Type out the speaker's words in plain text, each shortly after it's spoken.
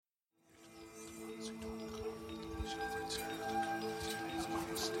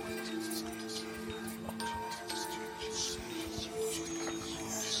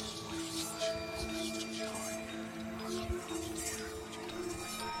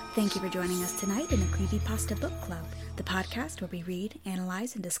Thank you for joining us tonight in the Creepypasta Book Club, the podcast where we read,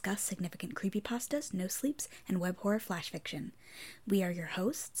 analyze, and discuss significant creepypastas, no-sleeps, and web horror flash fiction. We are your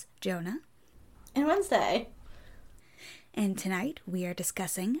hosts, Jonah and Wednesday. And tonight we are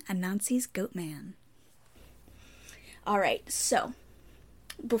discussing Anansi'S Goatman. Alright, so,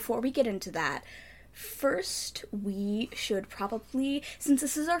 before we get into that, first we should probably, since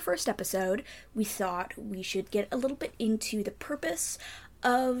this is our first episode, we thought we should get a little bit into the purpose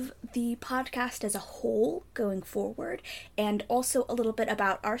of the podcast as a whole going forward, and also a little bit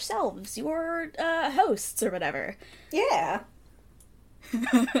about ourselves, your hosts or whatever. Yeah.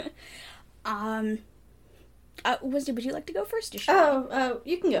 Wednesday, would you like to go first? You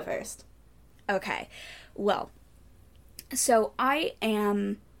can go first. Okay. Well, so I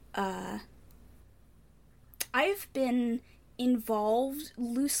am, I've been involved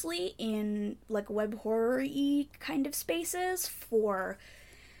loosely in, like, web horror-y kind of spaces for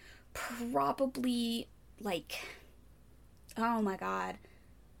probably, like, oh my god,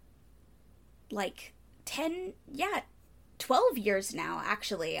 like, 12 years now,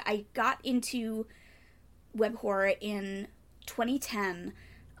 actually. I got into web horror in 2010,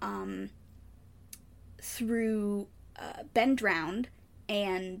 through, Ben Drowned,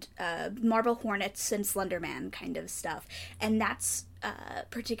 and Marble Hornets and Slenderman kind of stuff. And that's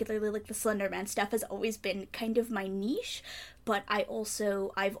particularly, like, the Slenderman stuff has always been kind of my niche, but I've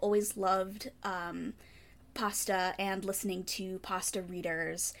always loved pasta and listening to pasta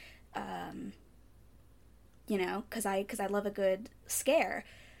readers, you know, because I love a good scare.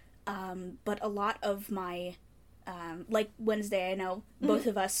 But a lot of my, like Wednesday, I know both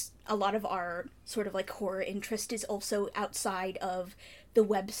of us, a lot of our sort of, like, horror interest is also outside of the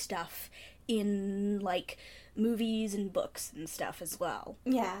web stuff in, like, movies and books and stuff as well.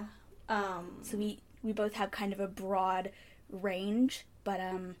 Yeah. So we both have kind of a broad range, but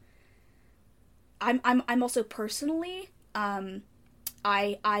I'm also personally, I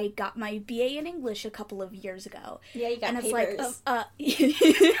got my BA in English a couple of years ago. Yeah, you got and papers. It's like,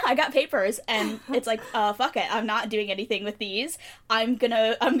 I got papers, and it's like, fuck it, I'm not doing anything with these. I'm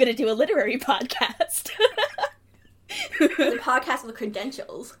gonna do a literary podcast. The podcast with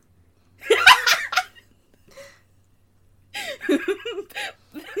credentials.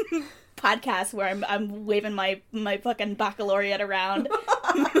 Podcast where I'm waving my fucking baccalaureate around.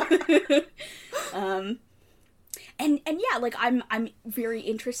 And yeah, like, I'm very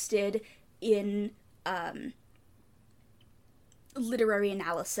interested in literary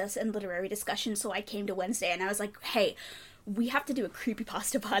analysis and literary discussion, so I came to Wednesday and I was like, hey, we have to do a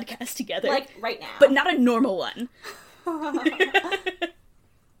creepypasta podcast together. Like, right now. But not a normal one.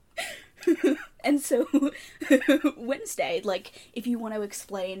 And so, Wednesday, like, if you want to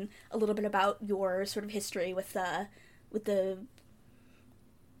explain a little bit about your sort of history with the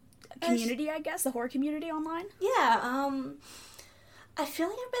community, I guess, the horror community online? Yeah, I feel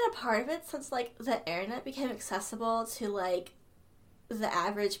like I've been a part of it since, like, the internet became accessible to, like, the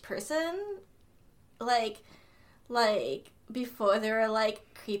average person. Like, before there were,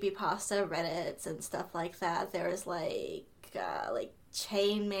 like, creepypasta Reddits and stuff like that, there was, like,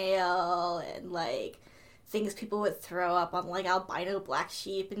 chainmail and, like, things people would throw up on, like, albino black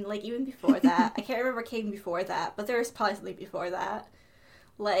sheep, and, like, even before that, I can't remember what came before that, but there was probably something before that.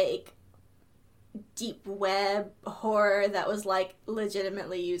 Like, deep web horror that was, like,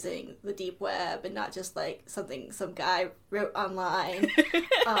 legitimately using the deep web and not just, like, something some guy wrote online.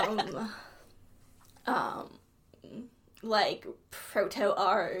 Like,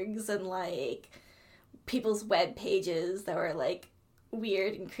 proto-args and, like, people's web pages that were, like,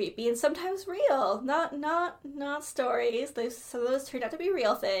 weird and creepy and sometimes real. Not stories. Some of those turned out to be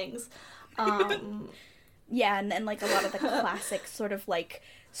real things. Yeah, and then, like, a lot of the classic sort of, like,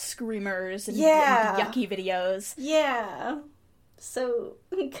 screamers and yucky videos. Yeah. So,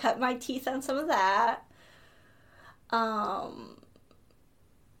 cut my teeth on some of that.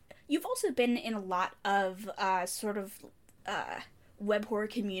 You've also been in a lot of, sort of, web horror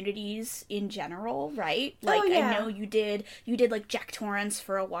communities in general, right? Like, yeah. I know you did, like, Jack Torrance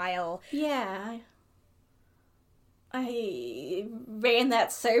for a while. Yeah. I ran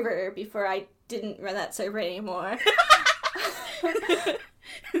that server before I didn't run that server anymore. Yeah,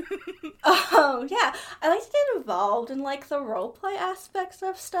 I like to get involved in, like, the roleplay aspects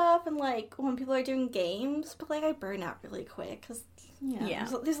of stuff and, like, when people are doing games, but, like, I burn out really quick, because, you know,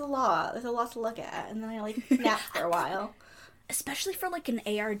 there's a lot to look at, and then I, like, nap for a while. Especially for, like, an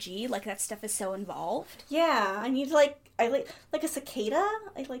ARG, like, that stuff is so involved. Yeah, I need, like a cicada,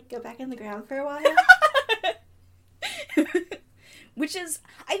 I, like, go back in the ground for a while. Which is,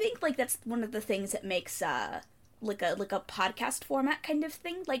 I think, like, that's one of the things that makes like a podcast format kind of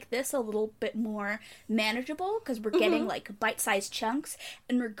thing like this a little bit more manageable, because we're getting like bite-sized chunks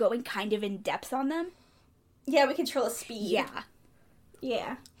and we're going kind of in depth on them. Yeah, we control the speed.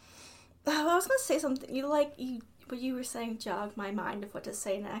 Yeah. Oh, I was gonna say something. What you were saying jogged my mind of what to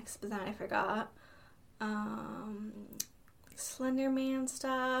say next, but then I forgot. Slender Man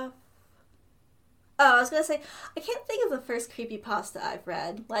stuff. Oh, I was gonna say, I can't think of the first creepypasta I've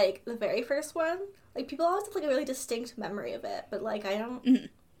read. Like, the very first one. Like, people always have, like, a really distinct memory of it, but, like, I don't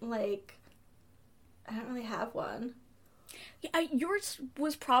really have one. Yeah, yours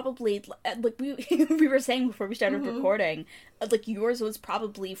was probably, like, we were saying before we started recording, like, yours was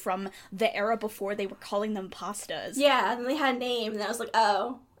probably from the era before they were calling them pastas. Yeah, and they had a name, and I was like,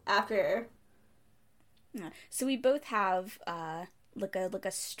 oh, after. Yeah. So we both have, like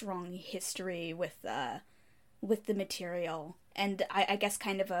a strong history with the material, and I guess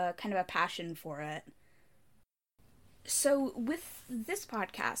kind of a passion for it. So with this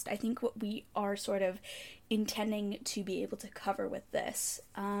podcast, I think what we are sort of intending to be able to cover with this,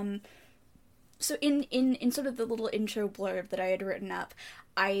 so in sort of the little intro blurb that I had written up,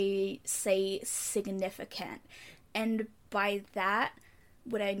 I say significant, and by that,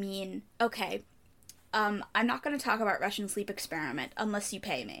 what I mean, okay, I'm not going to talk about Russian sleep experiment unless you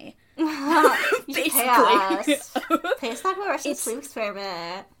pay me. Basically. Pay us. Pay us to talk about Russian sleep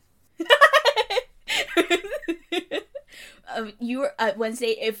experiment.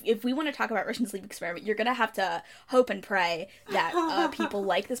 Wednesday, if we want to talk about Russian sleep experiment, you're gonna have to hope and pray that people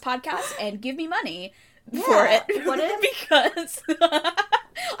like this podcast and give me money for it. What if? Because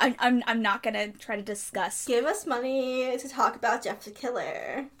I'm not gonna try to discuss. Give us money to talk about Jeff the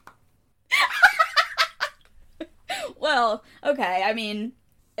Killer. Well, okay, I mean,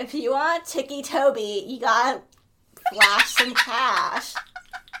 if you want Tiki Toby, you gotta flash some cash.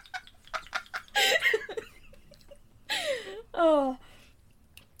 Oh,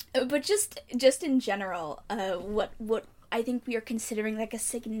 but just in general, what I think we are considering like a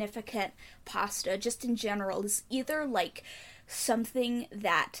significant pasta, just in general, is either like something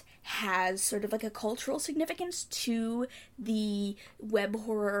that has sort of like a cultural significance to the web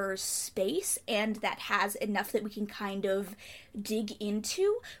horror space, and that has enough that we can kind of dig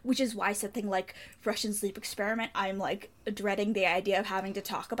into, which is why something like Russian sleep experiment, I'm like dreading the idea of having to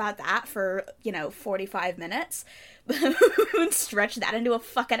talk about that for 45 minutes. Stretch that into a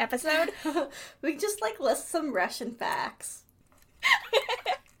fucking episode. We just like list some Russian facts.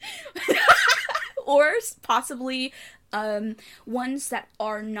 Or possibly ones that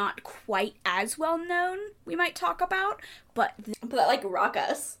are not quite as well known we might talk about, but that like rock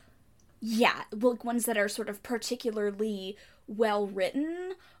us. Yeah, like ones that are sort of particularly well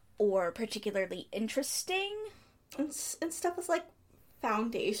written or particularly interesting. And stuff is like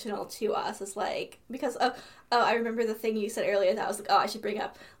foundational to us, is like, because I remember the thing you said earlier that I was like, I should bring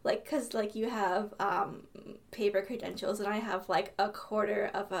up, like, because like you have paper credentials and I have like a quarter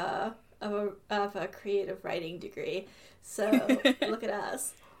of a creative writing degree, so look at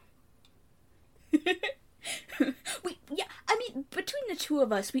us. I mean, between the two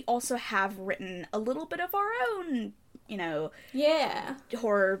of us, we also have written a little bit of our own,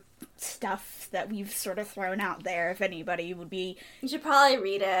 horror stuff that we've sort of thrown out there. If anybody would be... You should probably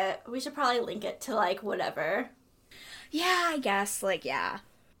read it. We should probably link it to, like, whatever. Yeah, I guess, like, yeah.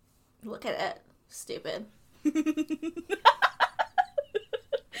 Look at it. Stupid.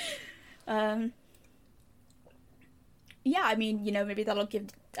 Yeah, I mean, maybe that'll give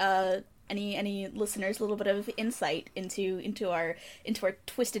any listeners a little bit of insight into our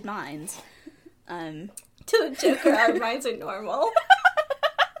twisted minds. To the Joker, our minds are normal.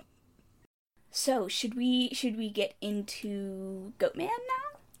 So, should we get into Goatman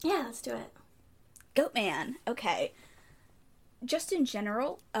now? Yeah, let's do it. Goatman, okay. Just in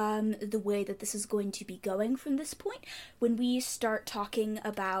general, the way that this is going to be going from this point, when we start talking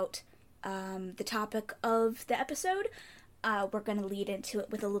about the topic of the episode, we're going to lead into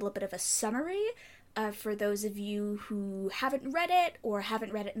it with a little bit of a summary. For those of you who haven't read it or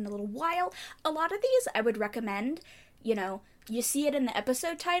haven't read it in a little while, a lot of these I would recommend, you see it in the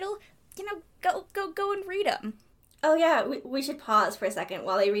episode title, go and read them. Oh yeah, we should pause for a second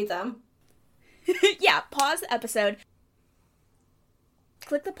while they read them. Yeah, pause the episode,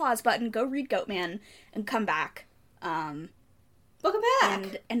 click the pause button, go read Goatman, and come back. Welcome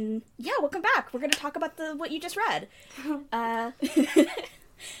back! And yeah, welcome back. We're going to talk about what you just read.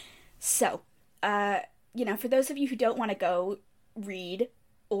 So, for those of you who don't want to go read,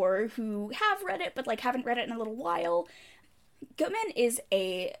 or who have read it but like haven't read it in a little while, Goatman is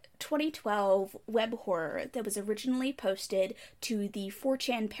a 2012 web horror that was originally posted to the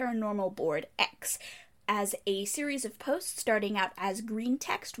 4chan Paranormal Board X. as a series of posts starting out as green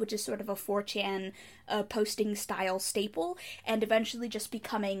text, which is sort of a 4chan posting style staple, and eventually just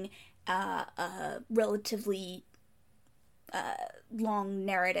becoming a relatively long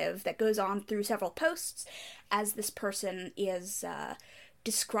narrative that goes on through several posts as this person is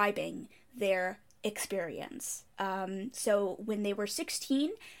describing their experience. So when they were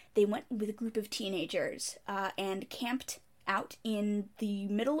 16, they went with a group of teenagers and camped out in the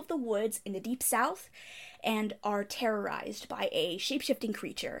middle of the woods in the deep south and are terrorized by a shape-shifting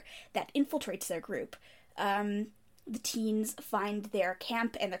creature that infiltrates their group. The teens find their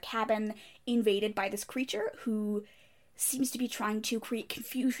camp and their cabin invaded by this creature who seems to be trying to create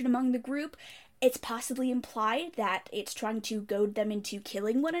confusion among the group. It's possibly implied that it's trying to goad them into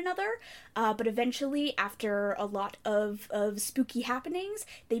killing one another, but eventually, after a lot of spooky happenings,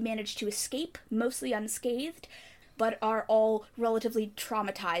 they manage to escape, mostly unscathed, but are all relatively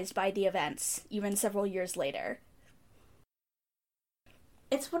traumatized by the events, even several years later.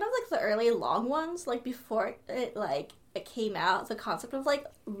 It's one of, like, the early long ones, like, before it came out, the concept of, like,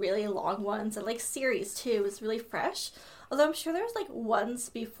 really long ones, and, like, series, too, is really fresh. Although I'm sure there's, like, ones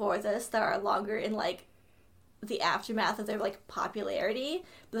before this that are longer in, like, the aftermath of their, like, popularity.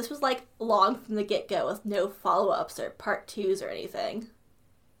 But this was, like, long from the get-go with no follow-ups or part 2s or anything.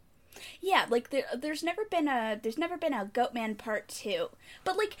 Yeah, like, there's never been a Goatman part 2.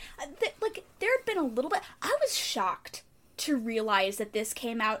 But, like, there had been a little bit... I was shocked to realize that this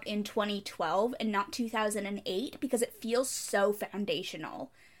came out in 2012 and not 2008 because it feels so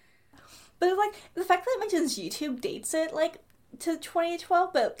foundational. But, like, the fact that it mentions YouTube dates it, like, to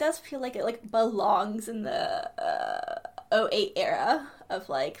 2012, but it does feel like it, like, belongs in the 08 era of,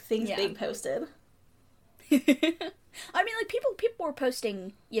 like, things being posted. I mean, like, people were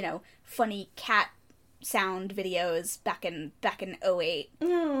posting, you know, funny cat sound videos back in 08.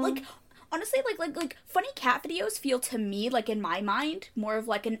 Like, honestly, like funny cat videos feel to me, like, in my mind, more of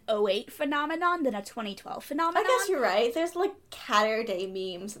like an 08 phenomenon than a 2012 phenomenon. I guess you're right. There's, like, cat air day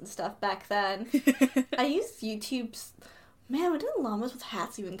memes and stuff back then. I used YouTube's... Man, when did Llamas with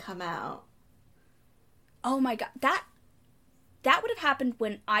Hats even come out? Oh my god, that would have happened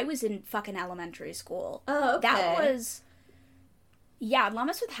when I was in fucking elementary school. Oh, okay. That was... Yeah,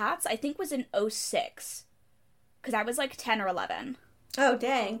 Llamas with Hats, I think, was in 06. Because I was, like, 10 or 11. Oh,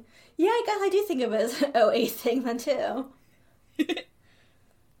 dang. Yeah, I guess I do think of it as an 08 thing then, too.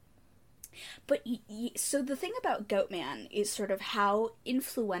 But, so the thing about Goatman is sort of how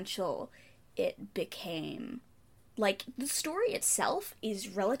influential it became. Like, the story itself is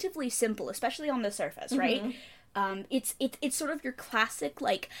relatively simple, especially on the surface, right? It's sort of your classic,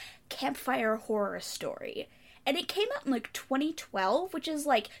 like, campfire horror story. And it came out in, like, 2012, which is,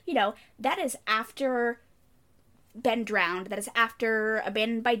 like, you know, that is after Ben Drowned, that is after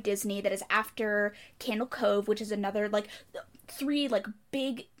Abandoned by Disney, that is after Candle Cove, which is another, like, 3, like,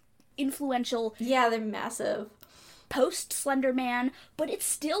 big, influential... Yeah, they're massive. Post Slender Man, but it's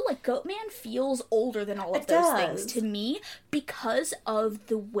still, like, Goatman feels older than all of those things to me because of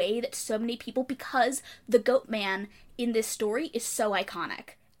the way that so many people, because the Goatman in this story is so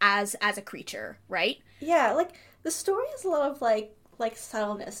iconic as a creature, right? Yeah, like, the story has a lot of, like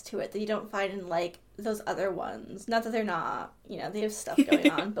subtleness to it that you don't find in, like, those other ones. Not that they're not, you know, they have stuff going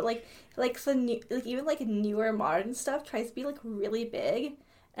on, but, like the new, like, even, like, newer modern stuff tries to be, like, really big,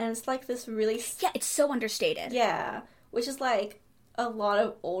 and it's, like, this really... Yeah, it's so understated. Yeah, which is, like, a lot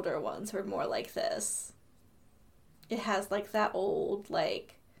of older ones were more like this. It has, like, that old,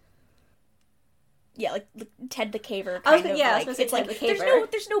 like... Yeah, like Ted the Caver kind of, yeah, like, it's like, the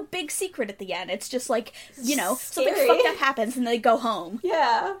Caver. there's no big secret at the end. It's just, like, you know, Scary. something fucked up happens and they go home.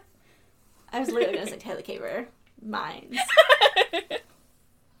 Yeah. I was literally gonna say Ted the Caver. Mines.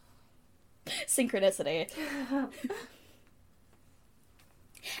 Synchronicity.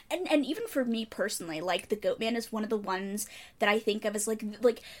 And even for me personally, like, the Goatman is one of the ones that I think of as,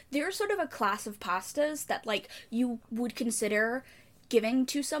 like, they're sort of a class of pastas that, like, you would consider giving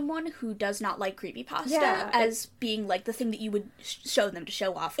to someone who does not like creepypasta as being, like, the thing that you would show them to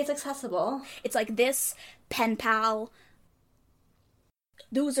show off. It's accessible. It's like this, Pen Pal.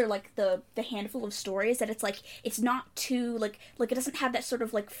 Those are, like, the handful of stories that it's, like, it's not too, like it doesn't have that sort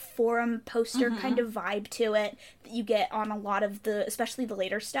of, like, forum poster kind of vibe to it that you get on a lot of the, especially the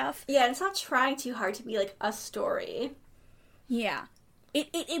later stuff. Yeah, it's not trying too hard to be, like, a story. Yeah.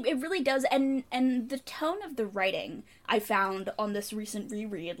 It really does, and the tone of the writing I found on this recent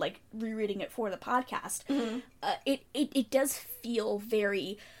reread, like, rereading it for the podcast, it does feel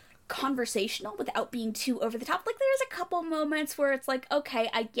very conversational without being too over the top. Like, there's a couple moments where it's like, okay,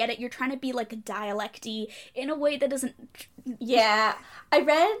 I get it, you're trying to be, like, dialecty in a way that doesn't... Yeah, I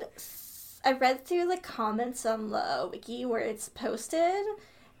read I read through the comments on the wiki where it's posted,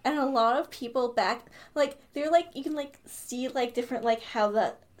 and a lot of people back, like, they're, like, you can, like, see, like, different, like, how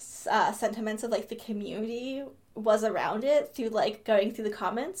the sentiments of, like, the community was around it through, like, going through the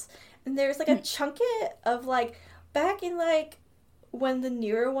comments. And there's, like, a chunket of, like, back in, like, when the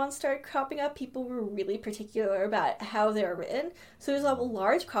newer ones started cropping up, people were really particular about how they were written. So there's a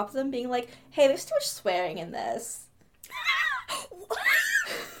large crop of them being like, hey, there's too much swearing in this.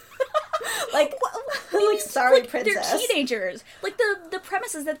 like, sorry, like, princess. They're teenagers. Like, the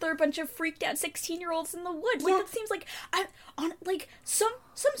premise is that they're a bunch of freaked out 16-year-olds in the woods. Like, it seems like, some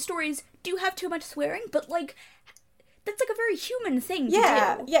stories do have too much swearing, but, like, that's, like, a very human thing to do.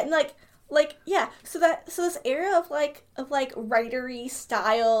 Yeah, and, so this era of writery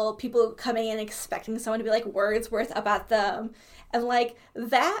style, people coming in expecting someone to be, like, Wordsworth about them, and, like,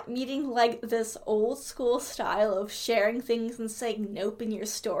 that meeting, like, this old school style of sharing things and saying nope in your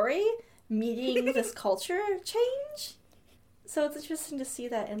story, meeting this culture change. So it's interesting to see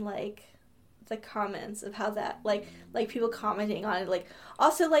that in, like, the comments of how that, like people commenting on it, like,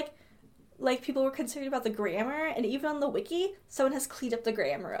 also, like, people were concerned about the grammar, and even on the wiki, someone has cleaned up the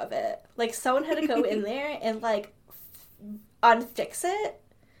grammar of it. Like, someone had to go in there and, like, unfix it,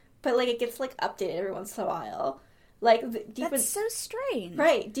 but, like, it gets, like, updated every once in a while. Like, that's so strange.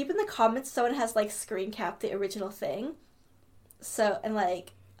 Right. Deep in the comments, someone has, like, screen capped the original thing. So, and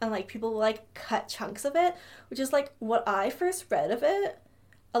people will, like, cut chunks of it, which is, like, what I first read of it,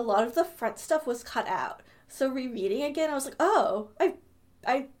 a lot of the front stuff was cut out. So rereading again, I was like, oh,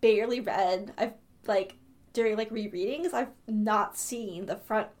 I barely read. I've, like, during, like, rereadings, I've not seen the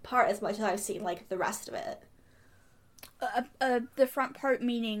front part as much as I've seen, like, the rest of it. The front part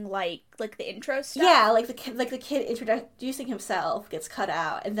meaning, like the intro stuff? Yeah, like, the kid introducing himself gets cut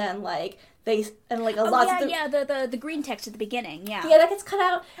out, and then, like, the green text at the beginning, yeah. Yeah, that gets cut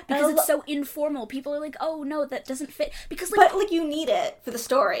out. Because it's so informal. People are like, oh, no, that doesn't fit. Because, like... But, like, you need it for the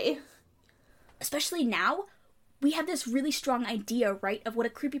story. Especially now, we have this really strong idea, right, of what a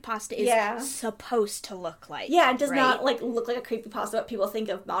creepypasta is supposed to look like. Yeah, it does not, like, look like a creepypasta what people think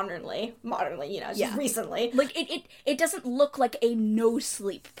of modernly, just recently. Like, it doesn't look like a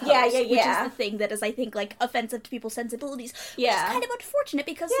no-sleep post, which is the thing that is, I think, like, offensive to people's sensibilities, which is kind of unfortunate,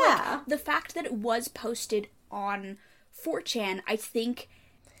 because, like, the fact that it was posted on 4chan, I think...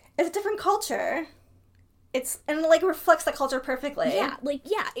 It's a different culture. And it, like, reflects the culture perfectly. Yeah, like,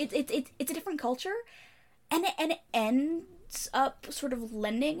 it's a different culture, and it ends up sort of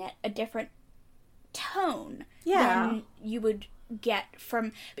lending it a different tone than you would get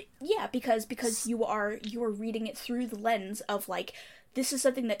from... Yeah, because you are reading it through the lens of, like, this is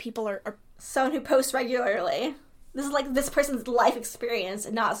something that people are... Someone who posts regularly. This is, like, this person's life experience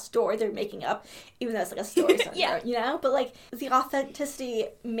and not a story they're making up, even though it's, like, a story somewhere, you know? But, like, the authenticity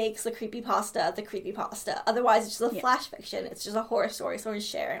makes the creepypasta. Otherwise, it's just a flash fiction. It's just a horror story someone's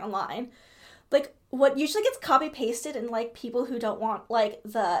sharing online. Like, what usually gets copy-pasted and, like, people who don't want, like,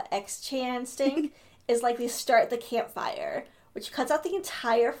 the X-Chan stink is, like, they start the campfire, which cuts out the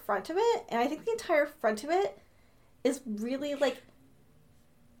entire front of it, and I think the entire front of it is really, like,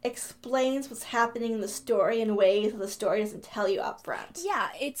 explains what's happening in the story in ways that the story doesn't tell you up front. Yeah,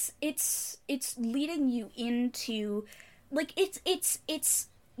 it's leading you into, like, it's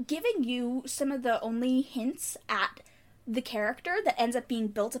giving you some of the only hints at the character that ends up being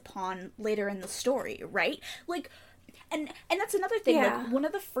built upon later in the story, right? Like, and that's another thing. Like, one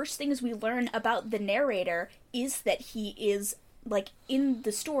of the first things we learn about the narrator is that he is, like, in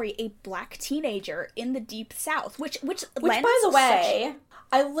the story, a black teenager in the Deep South, which by the way,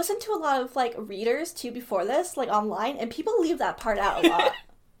 I listened to a lot of, like, readers too before this, like, online, and people leave that part out a lot.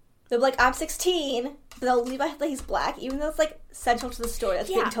 They're like, I'm 16, but they'll leave out that he's black, even though it's, like, central to the story that's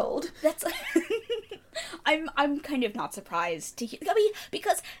being told. That's I'm kind of not surprised to hear. I mean,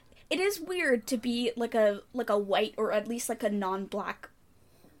 because it is weird to be like a white, or at least like a non-black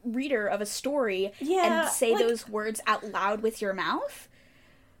reader of a story and say, like, those words out loud with your mouth.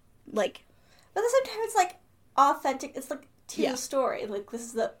 Like, but at the same time, it's, like, authentic. It's, like, to the story. Like,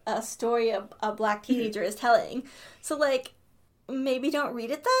 this is a story a black teenager is telling. So, like, maybe don't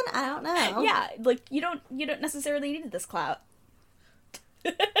read it then? I don't know. Yeah, like, you don't necessarily need this clout.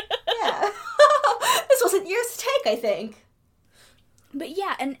 Yeah. This wasn't yours to take, I think. But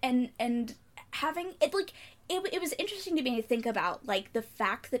yeah, and having it, like, it was interesting to me to think about, like, the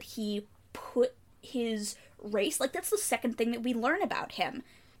fact that he put his race, like, that's the second thing that we learn about him.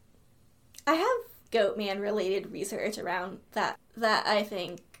 I have Goatman related research around that I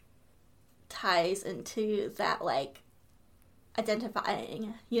think ties into that, like,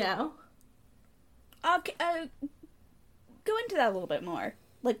 identifying, you know? Okay, go into that a little bit more.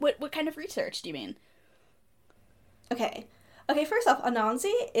 Like, what kind of research do you mean? Okay, first off,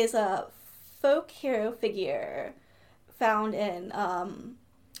 Anansi is a folk hero figure found in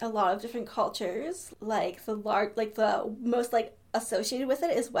a lot of different cultures. Like the most like associated with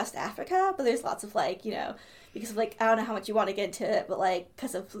it is West Africa, but there's lots of like, you know, because of like, I don't know how much you want to get into it, but like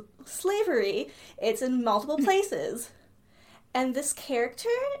because of slavery, it's in multiple places. And this character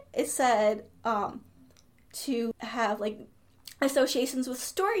is said to have like associations with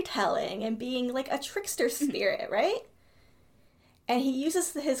storytelling and being like a trickster spirit, right? And he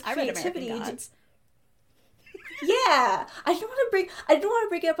uses his creativity. I read American Gods. Yeah, I didn't want to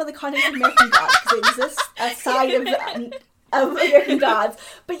bring it up on the context of American Gods because it exists outside of American Gods.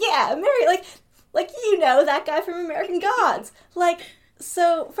 But yeah, like you know that guy from American Gods. Like,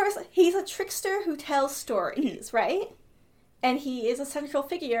 so first he's a trickster who tells stories, right? And he is a central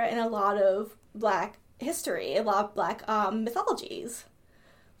figure in a lot of Black history, a lot of Black mythologies,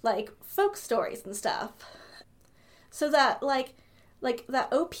 like folk stories and stuff. So that like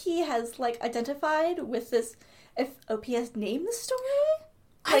that OP has like identified with this. If OP has named the story,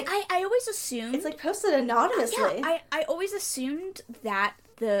 like, I always assumed it's like posted anonymously. Yeah, I always assumed that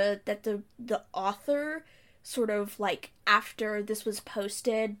the author sort of like after this was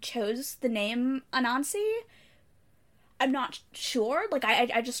posted chose the name Anansi. I'm not sure. Like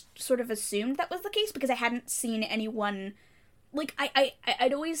I just sort of assumed that was the case because I hadn't seen anyone like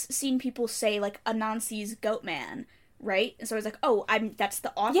I'd always seen people say like Anansi'S Goatman. Right? And so I was like, oh, that's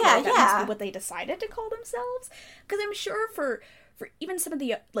the author. Yeah, that must be what they decided to call themselves. Because I'm sure for even some of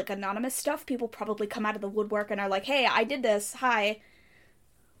the, like, anonymous stuff, people probably come out of the woodwork and are like, hey, I did this, hi.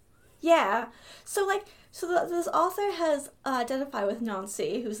 Yeah. So, like, this author has identified with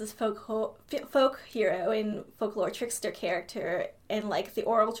Nancy, who's this folk hero and folklore trickster character in, like, the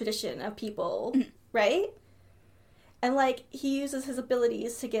oral tradition of people, right? And, like, he uses his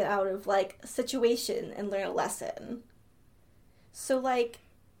abilities to get out of, like, a situation and learn a lesson. So, like,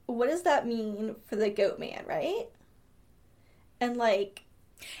 what does that mean for the Goatman, right? And, like,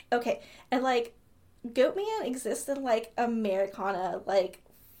 okay, and, like, Goatman exists in, like, Americana, like,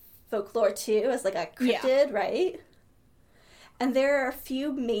 folklore, too, as, like, a cryptid, right? And there are a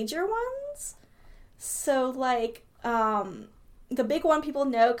few major ones. So, like, the big one people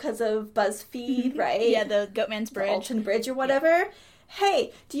know because of BuzzFeed, right? Yeah, the Goatman's Bridge. The Alton Bridge or whatever. Yeah.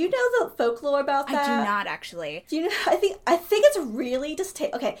 Hey, do you know the folklore about that? I do not, actually. Do you know? I think it's really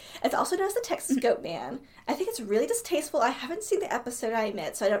distasteful. Okay, it's also known as the Texas Goatman. I think it's really distasteful. I haven't seen the episode, I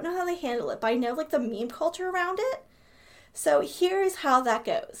admit, so I don't know how they handle it, but I know, like, the meme culture around it. So here's how that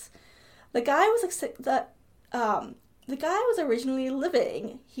goes. The guy was, like, the guy was originally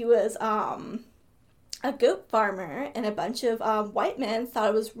living. He was, a goat farmer, and a bunch of white men thought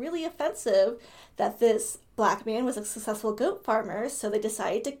it was really offensive that this Black man was a successful goat farmer, so they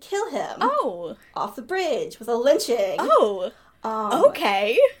decided to kill him. Oh. Off the bridge with a lynching. Oh.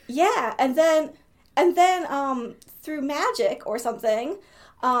 Okay. Yeah, and then through magic or something,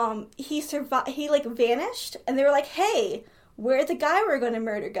 he survived. He like vanished, and they were like, "Hey, where'd the guy we're going to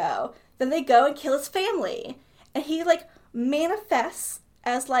murder go?" Then they go and kill his family, and he like manifests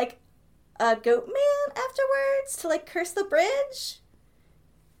as like a goat man afterwards to like curse the bridge.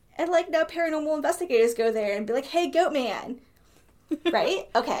 And, like, now paranormal investigators go there and be like, hey, Goatman. Right?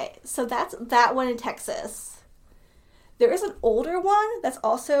 Okay, so that's that one in Texas. There is an older one that's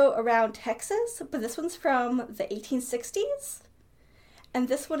also around Texas, but this one's from the 1860s. And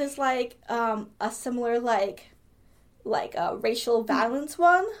this one is, like, a similar, like a racial violence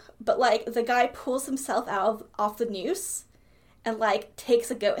one. But, like, the guy pulls himself off the noose and, like, takes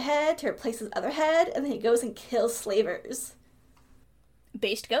a goat head to replace his other head, and then he goes and kills slavers.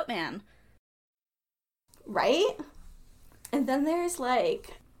 Based Goatman. Right? And then there's,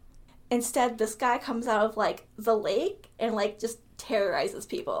 like, instead this guy comes out of, like, the lake and, like, just terrorizes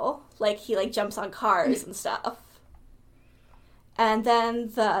people. Like, he, like, jumps on cars and stuff. And then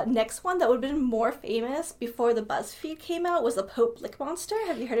the next one that would have been more famous before the BuzzFeed came out was the Pope Lick Monster.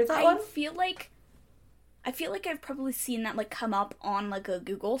 Have you heard of that one? I feel like I've probably seen that, like, come up on, like, a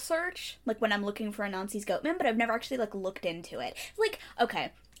Google search, like, when I'm looking for Anansi'S Goatman, but I've never actually, like, looked into it. Like,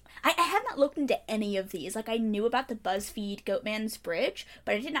 okay, I have not looked into any of these. Like, I knew about the BuzzFeed Goatman's Bridge,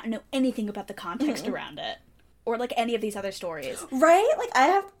 but I did not know anything about the context around it. Or, like, any of these other stories. Right? Like,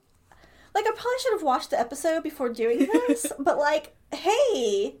 I probably should have watched the episode before doing this, but, like,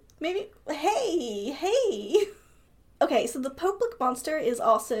 hey. Okay, so the Pope Lick Monster is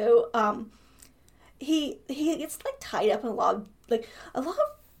also, he gets, like, tied up in a lot of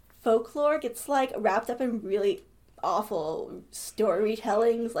folklore gets, like, wrapped up in really awful story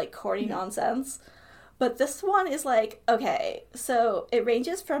retellings, like, corny nonsense. But this one is like, okay, so it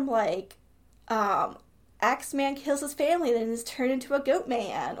ranges from like, Axeman kills his family, then is turned into a goat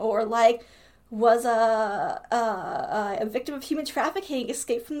man, or like was a victim of human trafficking,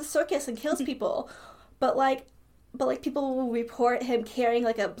 escaped from the circus and kills people. But like people will report him carrying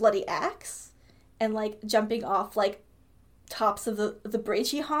like a bloody axe and like jumping off like tops of the bridge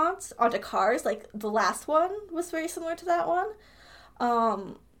he haunts onto cars. Like the last one was very similar to that one.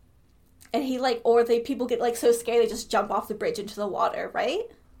 And he like, or people get like so scared they just jump off the bridge into the water, right?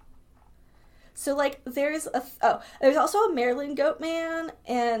 So like there's also a Maryland Goatman,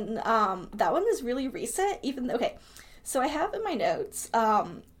 and that one is really recent. Okay, so I have in my notes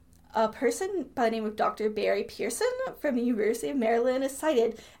a person by the name of Dr. Barry Pearson from the University of Maryland is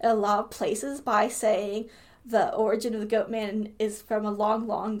cited in a lot of places by saying the origin of the Goatman is from a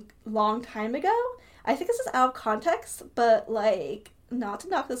long time ago. I think this is out of context, but like, not to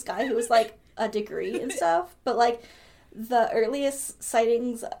knock this guy who was like a degree and stuff, but like the earliest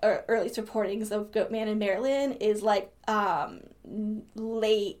sightings or earliest reportings of Goatman in Maryland is like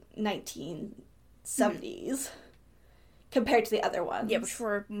late 1970s compared to the other ones. Yeah, which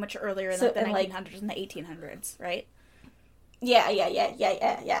were much earlier in the 1900s and the 1800s, right? Yeah.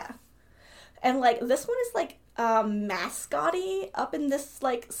 And like this one is like mascotty up in this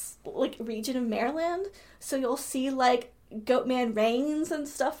like region of Maryland, so you'll see like Goatman reigns and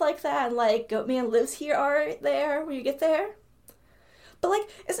stuff like that, and like Goatman lives here or there when you get there. But like,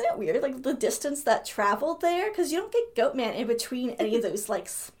 isn't it weird like the distance that traveled there? Because you don't get Goatman in between any of those like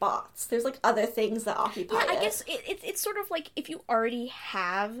spots. There's like other things that occupy it. I guess it's sort of like if you already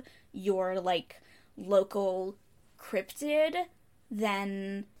have your like local cryptid,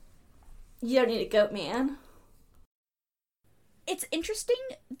 then you don't need a Goatman. It's interesting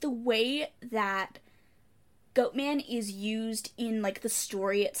the way that Goatman is used in like the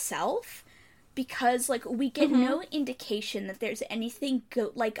story itself, because like we get no indication that there's anything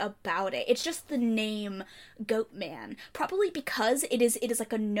goat-like about it. It's just the name Goatman, probably because it is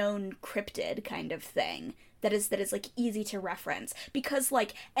like a known cryptid kind of thing that is like easy to reference, because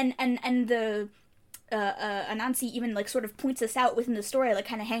like and the Anansi even like sort of points this out within the story, like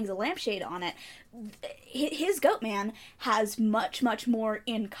kind of hangs a lampshade on it. His Goatman has much more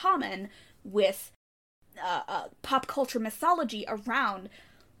in common with pop culture mythology around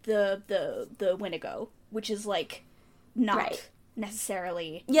the Wendigo, which is like not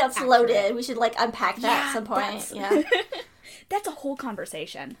necessarily it's accurate. Loaded. We should like unpack that at some point. That's a whole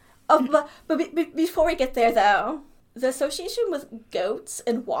conversation. Oh, but before we get there though, the association with goats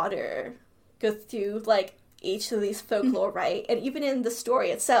and water go through like each of these folklore, right? And even in the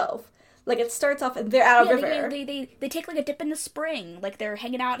story itself, like it starts off and they're at a river. They take like a dip in the spring, like they're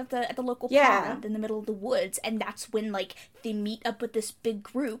hanging out at the local pond in the middle of the woods, and that's when like they meet up with this big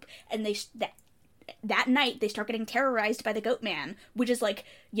group, and that night they start getting terrorized by the Goatman, which is like,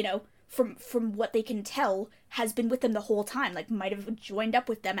 you know, from what they can tell has been with them the whole time, like might have joined up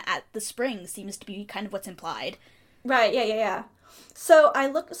with them at the spring, seems to be kind of what's implied. Right, yeah. So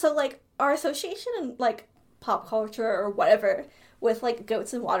like our association in like pop culture or whatever with like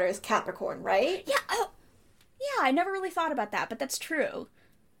goats and water is Capricorn, right? Yeah, I never really thought about that, but that's true.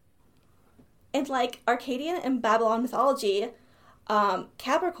 And like Akkadian and Babylon mythology,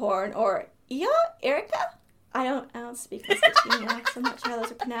 Capricorn or Erica? I don't speak this Latino, so I'm not sure how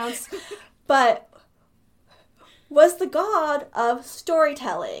those are pronounced. But was the god of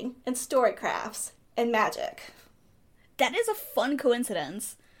storytelling and storycrafts and magic. That is a fun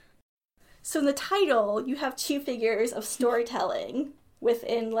coincidence. So in the title, you have two figures of storytelling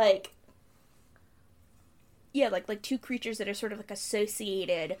within, like... Yeah, like two creatures that are sort of, like,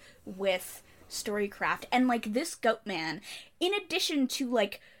 associated with storycraft. And, like, this Goatman, in addition to,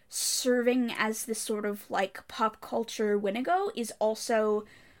 like, serving as this sort of, like, pop culture Wendigo, is also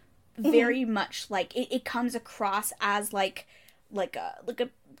very much, like, it comes across as, like a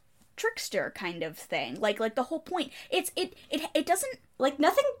trickster kind of thing. Like the whole point. It doesn't... Like,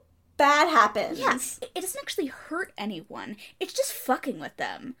 nothing bad happens. Yeah, it doesn't actually hurt anyone. It's just fucking with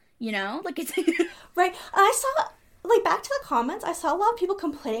them, you know? Like, it's... Right. I saw, like, back to the comments, I saw a lot of people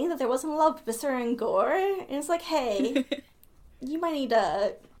complaining that there wasn't a lot of viscera and gore, and it's like, hey, you might need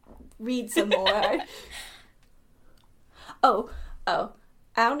to read some more. Oh. I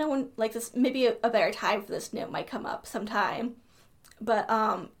don't know when, like, this, maybe a better time for this note might come up sometime, but,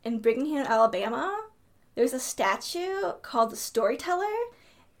 in Birmingham, Alabama, there's a statue called the Storyteller,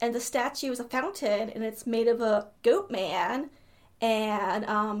 and the statue is a fountain, and it's made of a goat man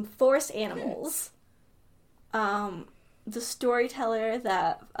and, forest animals. The Storyteller,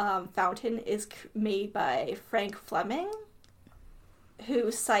 that, fountain is made by Frank Fleming,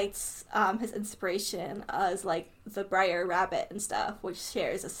 who cites his inspiration as, like, the Briar Rabbit and stuff, which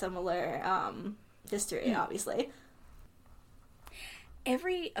shares a similar history, obviously.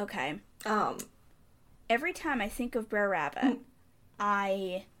 Every time I think of Brer Rabbit,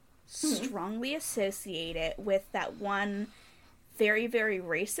 I strongly associate it with that one very, very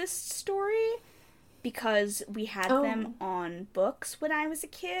racist story, because we had them on books when I was a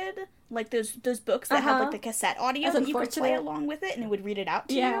kid. Like those books that had, like, the cassette audio that you could play along with it and it would read it out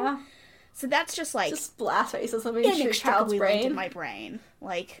to you. So that's just, like... Just blast racism into your child's brain. In my brain.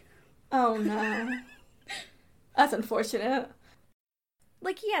 Like... Oh, no. That's unfortunate.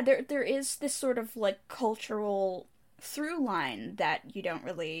 Like, yeah, there is this sort of, like, cultural through line that you don't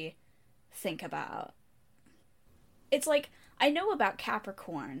really think about. It's like, I know about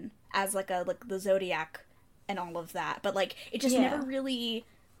Capricorn as, like, the zodiac and all of that, but, like, it just never really...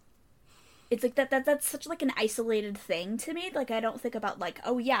 It's like that's such, like, an isolated thing to me. Like, I don't think about, like,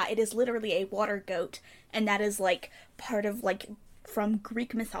 oh yeah, it is literally a water goat, and that is, like, part of, like, from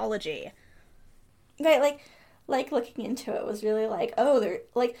Greek mythology. Right, like looking into it was really like, oh, they're,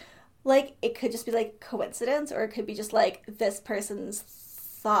 like, it could just be, like, coincidence, or it could be just, like, this person's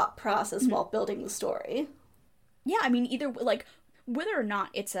thought process while building the story. Yeah, I mean, either, like, whether or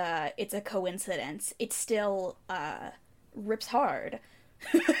not it's a coincidence, it still, rips hard.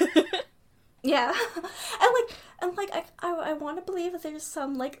 Yeah, and I want to believe that there's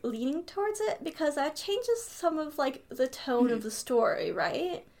some, like, leaning towards it, because that changes some of, like, the tone of the story,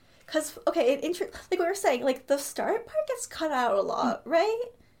 right? Because, okay, like we were saying, like, the start part gets cut out a lot, right?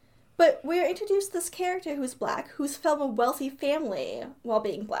 But we're introduced to this character who's black, who's from a wealthy family while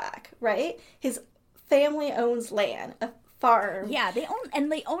being black, right? His family owns land, a farm. Yeah, they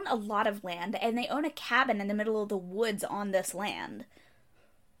own a lot of land, and they own a cabin in the middle of the woods on this land.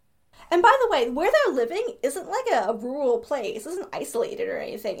 And by the way, where they're living isn't like a rural place. It isn't isolated or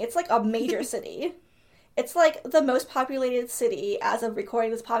anything. It's like a major city. It's like the most populated city as of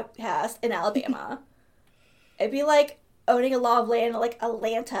recording this podcast in Alabama. It'd be like owning a lot of land in, like,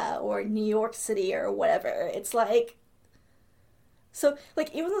 Atlanta or New York City or whatever. It's like... So,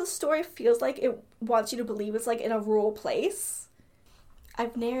 like, even though the story feels like it wants you to believe it's, like, in a rural place,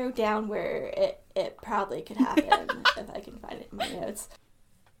 I've narrowed down where it probably could happen if I can find it in my notes.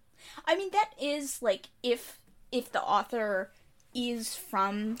 I mean, that is, like, if the author is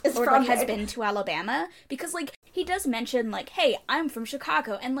has been to Alabama, because, like, he does mention, like, hey, I'm from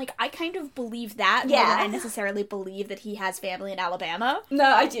Chicago, and, like, I kind of believe that more than I necessarily believe that he has family in Alabama. No,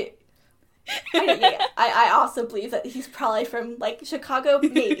 I do. I also believe that he's probably from, like, Chicago,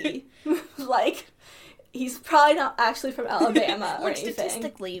 maybe. Like, he's probably not actually from Alabama or anything.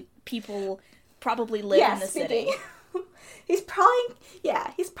 Statistically, people probably live in the city. He's probably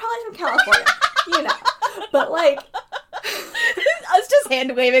from California, you know. But, like... I was just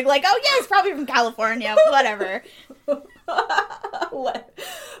hand-waving, like, oh, yeah, he's probably from California, whatever. What?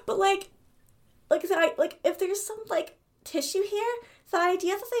 But, like, if there's some, like, tissue here, the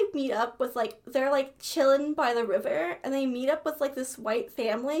idea that they meet up with, like, they're, like, chilling by the river, and they meet up with, like, this white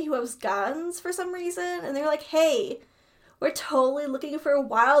family who has guns for some reason, and they're like, hey, we're totally looking for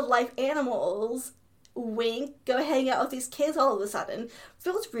wildlife animals. Wink, go hang out with these kids all of a sudden.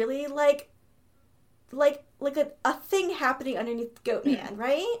 Feels really like a thing happening underneath Goatman,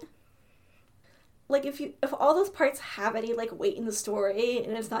 right? Like, if all those parts have any, like, weight in the story,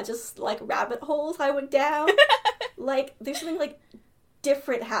 and it's not just, like, rabbit holes I went down, like, there's something, like,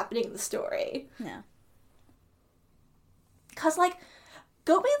 different happening in the story. Yeah. Because, like,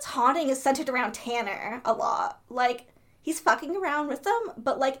 Goatman's haunting is centered around Tanner a lot. Like, he's fucking around with them,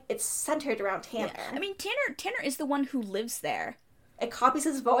 but, like, it's centered around Tanner. Yeah. I mean, Tanner is the one who lives there. It copies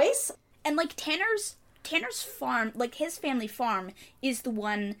his voice. And, like, Tanner's farm, like, his family farm is the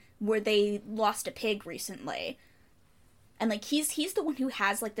one where they lost a pig recently. And, like, he's the one who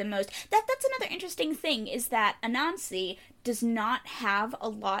has, like, the most... That's another interesting thing, is that Anansi does not have a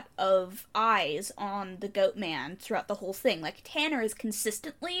lot of eyes on the Goatman throughout the whole thing. Like, Tanner is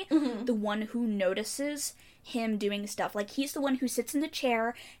consistently the one who notices him doing stuff. Like, he's the one who sits in the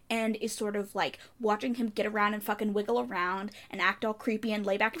chair and is sort of, like, watching him get around and fucking wiggle around and act all creepy and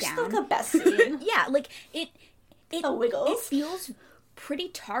lay back down. Still the best scene. Yeah, like, it wiggles. It feels pretty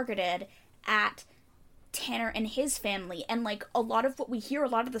targeted at Tanner and his family, and, like, a lot of what we hear, a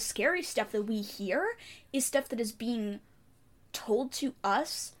lot of the scary stuff that we hear is stuff that is being told to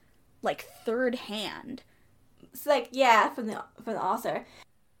us, like, third hand. It's like, yeah, from the author.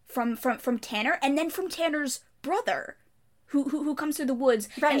 From Tanner, and then from Tanner's brother, who comes through the woods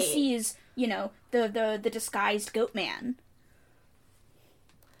and sees, you know, the disguised Goatman.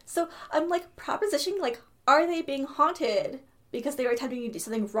 So I'm, like, propositioning, like, are they being haunted because they were attempting to do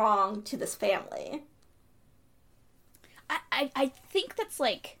something wrong to this family. I think that's,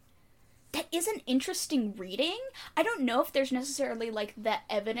 like, that is an interesting reading. I don't know if there's necessarily, like, the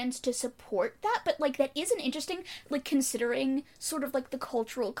evidence to support that, but, like, that is an interesting, like, considering sort of, like, the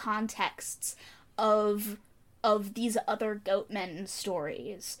cultural contexts of these other Goatman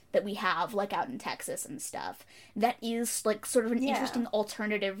stories that we have, like, out in Texas and stuff. That is, like, sort of an interesting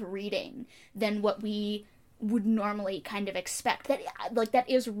alternative reading than what we would normally kind of expect. That, like, that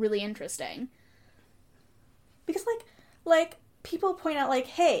is really interesting. Because, like, people point out, like,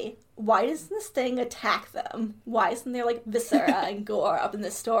 hey, why doesn't this thing attack them? Why isn't there, like, viscera and gore up in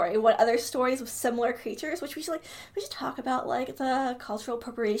this story? What other stories with similar creatures? Which we should talk about, like, the cultural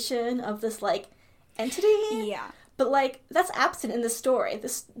appropriation of this, like, entity. Yeah. But, like, that's absent in this story.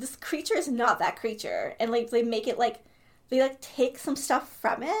 This creature is not that creature. And, like, they make it, like, they, like, take some stuff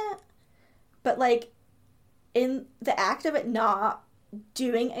from it. But, like, in the act of it not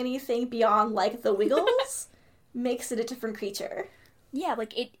doing anything beyond, like, the wiggles... makes it a different creature. Yeah,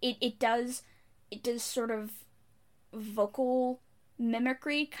 like, it does sort of vocal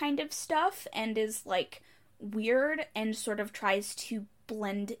mimicry kind of stuff, and is, like, weird, and sort of tries to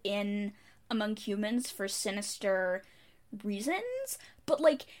blend in among humans for sinister reasons, but,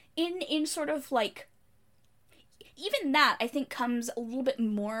 like, in sort of, like, even that, I think, comes a little bit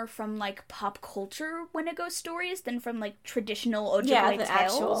more from, like, pop culture Wendigo stories than from, like, traditional Ojibwe tales,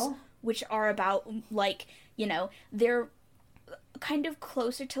 actual... which are about, like, you know, they're kind of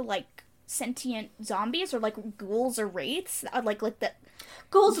closer to, like, sentient zombies, or, like, ghouls or wraiths, like the...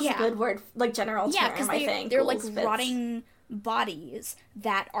 Ghouls is a good word, like, general term, because I think. They're, ghouls like, fits. rotting bodies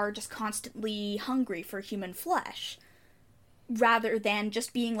that are just constantly hungry for human flesh, rather than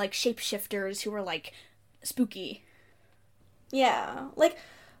just being, like, shapeshifters who are, like, spooky. Yeah, like,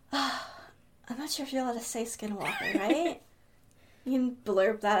 I'm not sure if you're allowed to say skinwalker, right? You can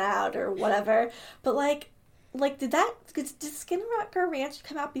blurb that out or whatever, but, like, did Skinwalker Ranch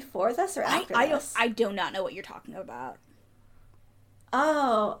come out before this or after this? I do not know what you're talking about.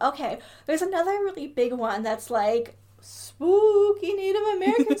 Oh, okay. There's another really big one that's, like, spooky Native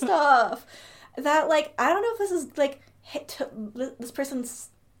American stuff. That, like, I don't know if this is, like, this person's,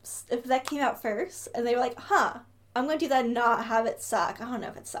 if that came out first, and they were like, I'm gonna do that and not have it suck. I don't know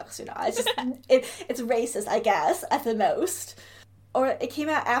if it sucks or not. It's just, it's racist, I guess, at the most. Or it came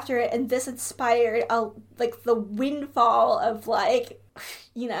out after it, and this inspired, like, the windfall of, like,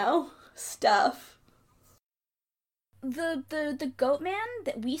 you know, stuff. The Goatman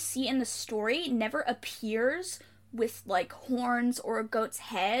that we see in the story never appears with, like, horns or a goat's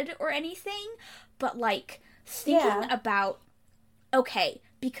head or anything, but, like, thinking about, okay,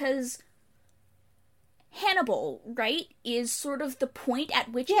 because Hannibal, right, is sort of the point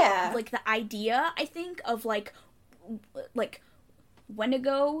at which, like, the idea, I think, of, like,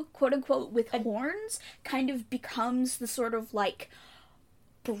 Wendigo, quote-unquote, with horns, kind of becomes the sort of, like,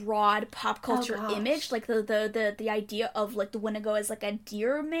 broad pop culture image, like, the idea of, like, the Wendigo as, like, a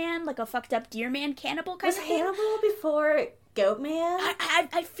deer man, like a fucked up deer man cannibal kind of thing. Was Hannibal before Goatman?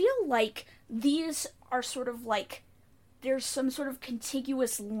 I feel like these are sort of, like, there's some sort of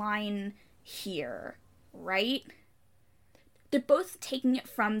contiguous line here, right? They're both taking it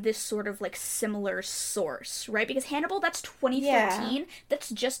from this sort of, like, similar source, right? Because Hannibal, that's 2013. Yeah. That's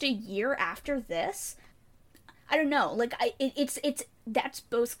just a year after this. I don't know. Like, it's that's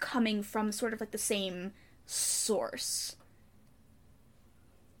both coming from sort of, like, the same source.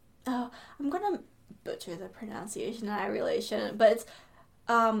 Oh, I'm gonna butcher the pronunciation, and I really shouldn't, but it's,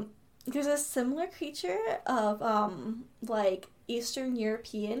 there's a similar creature of, like, Eastern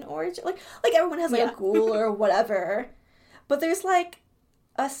European origin. Like everyone has, like, a ghoul or whatever. But there's, like,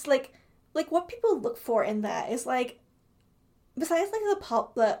 like what people look for in that is, like, besides, like,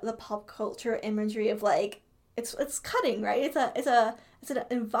 the pop culture imagery of, like, it's cutting, right? It's an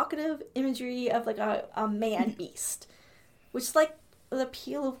evocative imagery of, like, a man beast, which is, like, the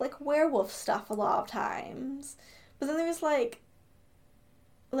appeal of, like, werewolf stuff a lot of times. But then there's, like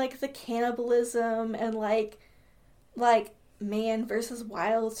the cannibalism and, like man versus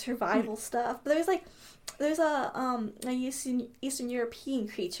wild survival stuff. But there's a Eastern European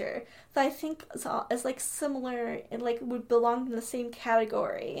creature that I think is like similar and, like, would belong in the same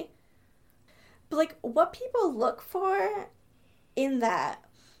category. But, like, what people look for in the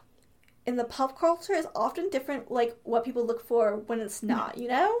pop culture is often different, like, what people look for when it's not, you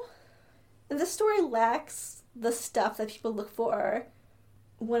know? And this story lacks the stuff that people look for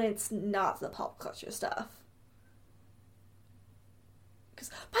when it's not the pop culture stuff. Because,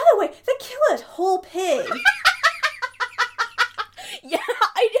 by the way, they kill a whole pig. Yeah,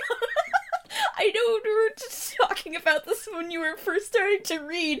 I know. I know we were just talking about this when you were first starting to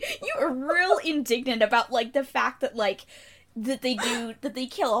read, you were real indignant about, like, the fact that, like, that they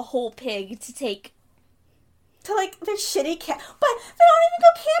kill a whole pig to take... To, like, their shitty camp. But they don't even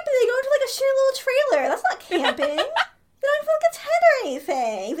go camping. They go into, like, a shitty little trailer. That's not camping. They don't even, like, a tent or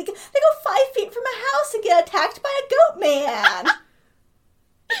anything. They go 5 feet from a house and get attacked by a goat man.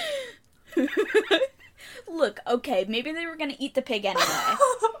 Look, okay, maybe they were gonna eat the pig anyway.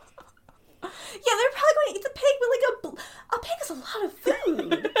 Yeah, they're probably going to eat the pig, but, like, a pig is a lot of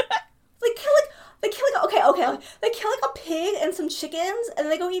food. They kill, like, a pig and some chickens, and then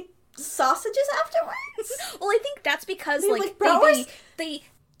they go eat sausages afterwards. Well, I think that's because, they like they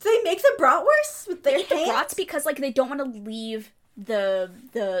make the bratwurst with their hands. The brats because, like, they don't want to leave the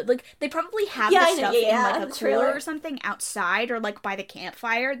like, they probably have the stuff in, like, a cooler or something outside or, like, by the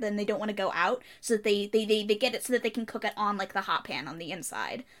campfire. Then they don't want to go out, so that they get it so that they can cook it on, like, the hot pan on the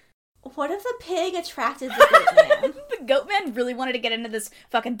inside. What if the pig attracted the goatman? The goatman really wanted to get into this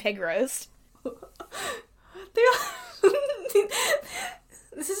fucking pig roast.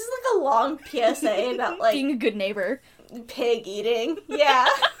 This is like a long PSA about, like, being a good neighbor. Pig eating. Yeah.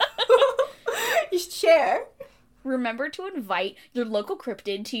 You should share. Remember to invite your local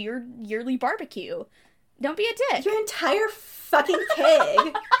cryptid to your yearly barbecue. Don't be a dick. Your entire fucking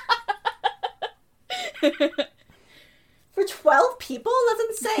pig. For 12 people? That's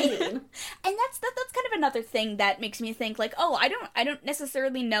insane. And that's kind of another thing that makes me think, like, oh, I don't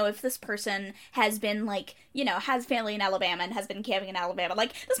necessarily know if this person has been, like, you know, has family in Alabama and has been camping in Alabama.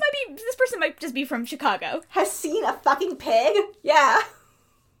 Like, this person might just be from Chicago. Has seen a fucking pig? Yeah.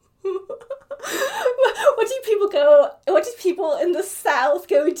 What do people in the South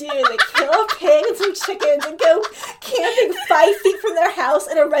go do? They kill a pig and some chickens and go camping 5 feet from their house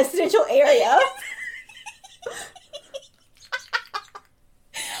in a residential area.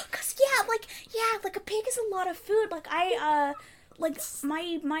 Like, a pig is a lot of food. Like,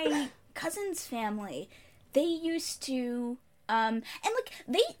 my cousin's family, they used to, and, like,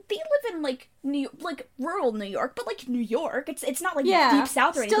 they live in, like, rural New York, but, like, New York, it's not, like, deep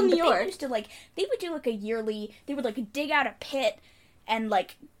south or anything. Still New York. They used to, like, they would do, like, a yearly, they would, like, dig out a pit and,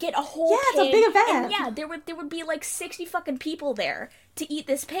 like, get a whole pig. Yeah, it's a big event. And, yeah, there would be, like, 60 fucking people there to eat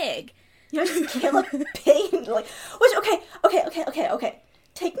this pig. You just kill a pig and, like, okay.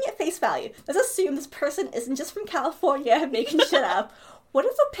 Taking at face value, let's assume this person isn't just from California and making shit up. What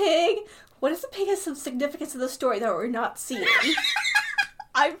if the pig has some significance to the story that we're not seeing?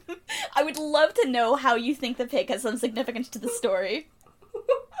 I would love to know how you think the pig has some significance to the story.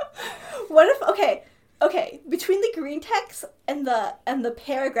 What if, okay, between the green text and the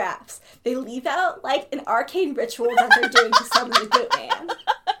paragraphs, they leave out, like, an arcane ritual that they're doing to summon the Goatman.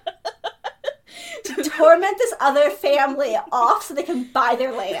 To torment this other family off so they can buy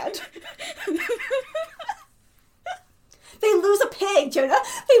their land. They lose a pig, Jonah.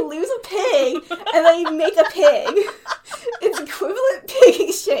 They lose a pig, and they make a pig. It's equivalent pig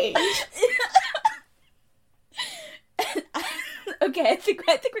exchange. Okay, I think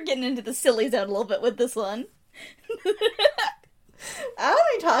we're getting into the silly zone a little bit with this one. I don't know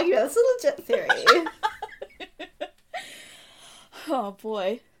what you're talking about. It's a legit theory. Oh,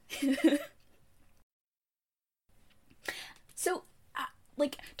 boy. So,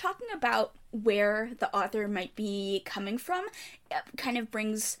 like, talking about where the author might be coming from kind of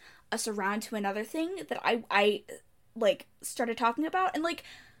brings us around to another thing that I like, started talking about. And, like,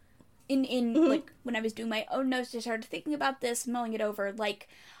 in like, when I was doing my own notes, I started thinking about this, mulling it over. Like,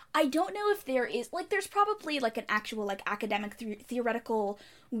 I don't know if there is, like, there's probably, like, an actual, like, academic theoretical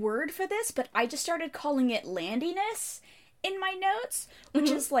word for this, but I just started calling it landiness in my notes, which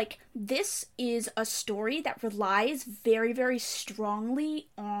is, like, this is a story that relies very, very strongly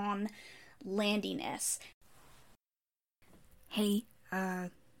on landiness. Hey,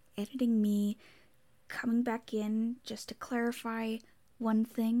 editing me, coming back in just to clarify one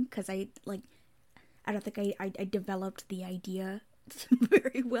thing, because I don't think I developed the idea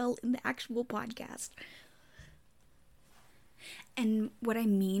very well in the actual podcast. And what I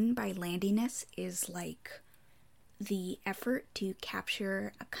mean by landiness is, like, the effort to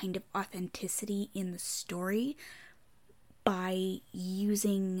capture a kind of authenticity in the story by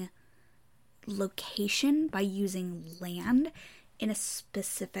using location, by using land in a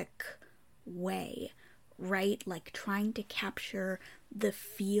specific way, right? Like, trying to capture the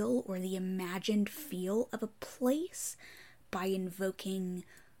feel or the imagined feel of a place by invoking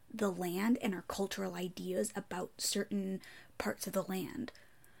the land and our cultural ideas about certain parts of the land.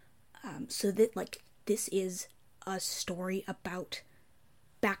 So that, like, this is a story about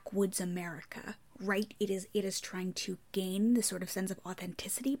backwoods America, right? It is trying to gain this sort of sense of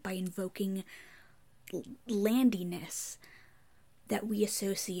authenticity by invoking landiness that we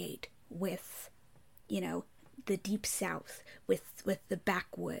associate with, you know, the deep south, with the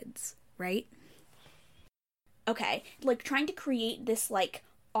backwoods, right? Okay, like trying to create this like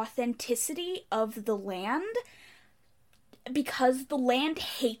authenticity of the land because the land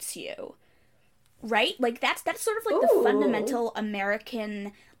hates you. Right? Like that's sort of like the fundamental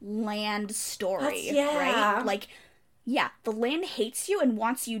American land story, right? Like, yeah, the land hates you and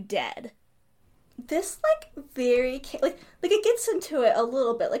wants you dead. This like very like it gets into it a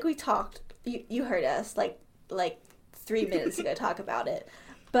little bit. Like we talked, you heard us like 3 minutes ago talk about it,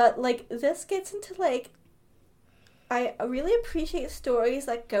 but like this gets into like I really appreciate stories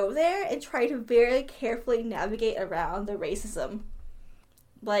that go there and try to very carefully navigate around the racism.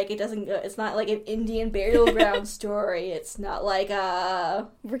 Like, it doesn't go, it's not like an Indian burial ground story. It's not like,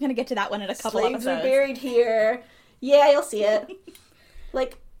 we're gonna get to that one in a couple slaves episodes. Are buried here. Yeah, you'll see it.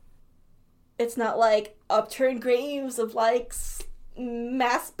 Like, it's not like upturned graves of, like,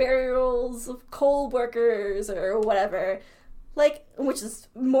 mass burials of coal workers or whatever. Like, which is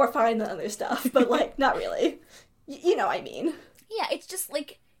more fine than other stuff, but, like, not really. You know what I mean. Yeah, it's just,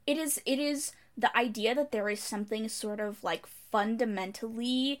 like, it is the idea that there is something sort of, like,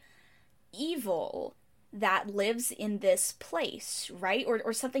 fundamentally evil that lives in this place, right?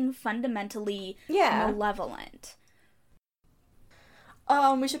 Or something fundamentally malevolent.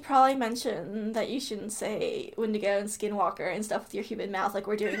 We should probably mention that you shouldn't say Wendigo and Skinwalker and stuff with your human mouth like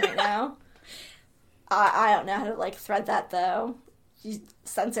we're doing right now. I don't know how to, like, thread that, though. You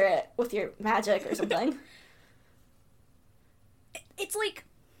censor it with your magic or something. It's like...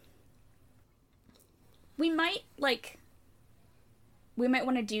 We might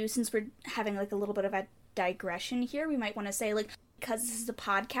want to do, since we're having, like, a little bit of a digression here, we might want to say, like, because this is a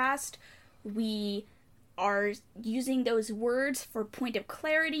podcast, we are using those words for point of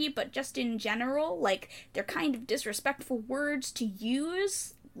clarity, but just in general, like, they're kind of disrespectful words to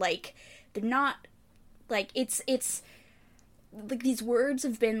use. Like, they're not, like, it's, like, these words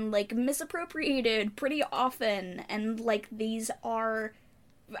have been, like, misappropriated pretty often, and, like, these are,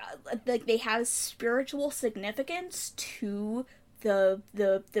 like, they have spiritual significance to the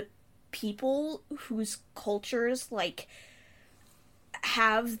people whose cultures, like,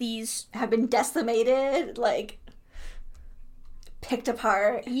 have been decimated, like, picked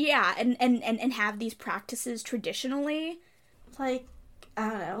apart. Yeah, and have these practices traditionally. Like, I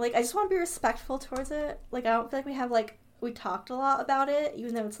don't know, like, I just want to be respectful towards it. Like, I don't feel like we have, like, we talked a lot about it,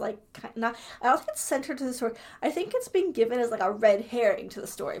 even though it's, like, not, I don't think it's centered to the story. I think it's been given as, like, a red herring to the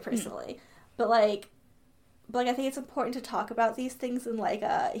story, personally. But I think it's important to talk about these things and, like,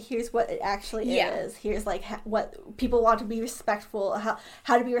 here's what it actually is. Here's, like, what people want to be respectful,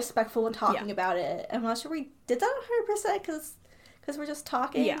 how to be respectful when talking about it. I'm not sure we did that 100% because we're just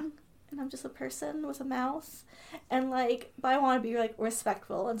talking. Yeah. And I'm just a person with a mouth. And, like, but I want to be, like,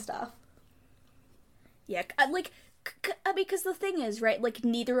 respectful and stuff. Yeah, like, because the thing is, right, like,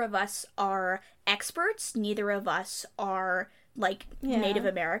 neither of us are experts, neither of us are, like, Native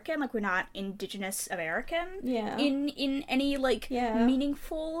American, like, we're not Indigenous American in any, like,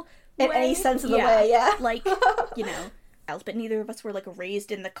 meaningful way. In any sense of the way, like, you know, but neither of us were, like,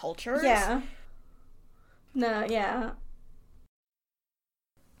 raised in the cultures. Yeah. No, yeah.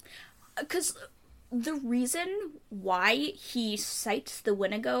 Because the reason why he cites the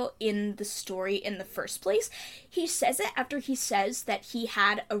Wendigo in the story in the first place, he says it after he says that he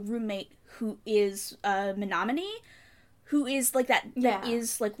had a roommate who is Menominee, who is like that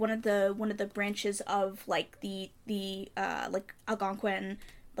is like one of the branches of like the like Algonquin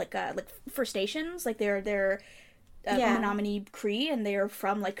like First Nations, like they're Menominee Cree, and they're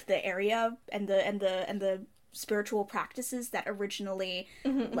from like the area and the spiritual practices that originally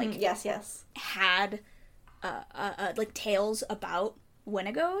had like tales about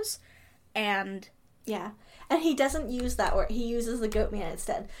Wendigos, and he doesn't use that word. He uses the Goatman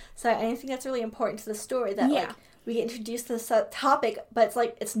instead. So I think that's really important to the story that like we get introduced to this topic, but it's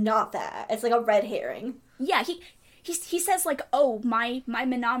like it's not that. It's like a red herring. Yeah, he says like, oh, my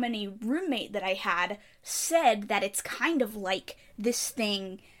Menominee roommate that I had said that it's kind of like this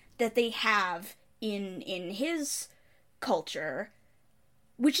thing that they have in his culture,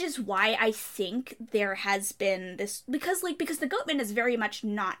 which is why I think there has been this, because the Goatman is very much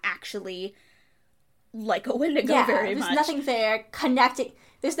not actually like a Wendigo very much. There's nothing there connecting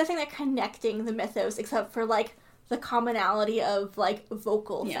the mythos except for like the commonality of like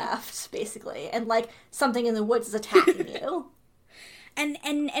vocal theft, basically, and like something in the woods is attacking you. And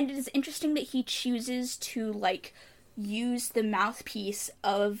it is interesting that he chooses to like use the mouthpiece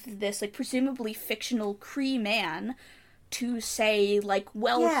of this like presumably fictional Cree man to say, like,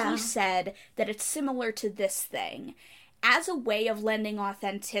 well, Yeah. he said that it's similar to this thing, as a way of lending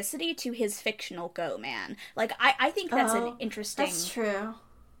authenticity to his fictional Goatman. Like, I think that's an interesting... That's true.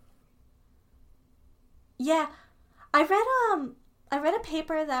 Yeah. I read a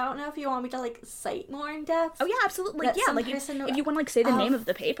paper that I don't know if you want me to, like, cite more in depth. Oh, yeah, absolutely. That Yeah, like, if you want to, like, say the name of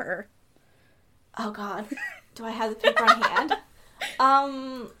the paper. Oh, God. Do I have the paper on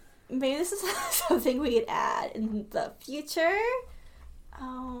hand? Maybe this is something we could add in the future.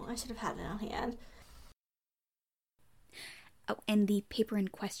 Oh, I should have had it on hand. Oh, and the paper in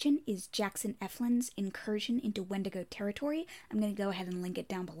question is Jackson Eflin's Incursion into Wendigo Territory. I'm going to go ahead and link it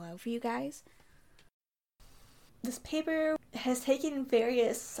down below for you guys. This paper has taken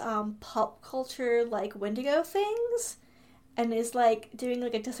various pop culture, like, Wendigo things and is, like, doing,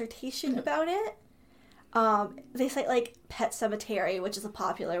 like, a dissertation about it. They cite, like, Pet Sematary, which is a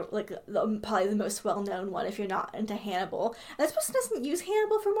popular, like, probably the most well-known one if you're not into Hannibal. And this person doesn't use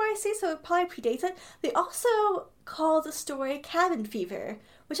Hannibal from what I see, so it probably predates it. They also call the story Cabin Fever,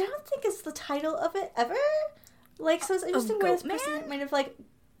 which I don't think is the title of it ever. Like, so it's interesting where this person might have, like...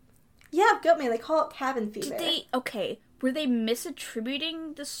 Yeah, Goatman, they call it Cabin Fever. Okay, were they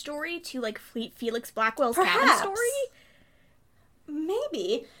misattributing the story to, like, Felix Blackwell's Cabin story?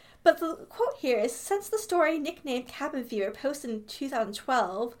 Maybe. But the quote here is, since the story, nicknamed Cabin Fever, posted in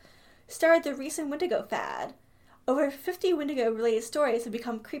 2012, started the recent Wendigo fad. Over 50 Wendigo-related stories have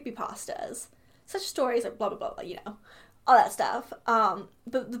become creepypastas. Such stories are blah, blah, blah, you know, all that stuff.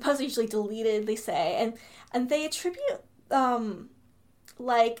 But the posts are usually deleted, they say, and they attribute,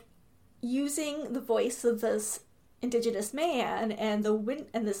 like, using the voice of this indigenous man and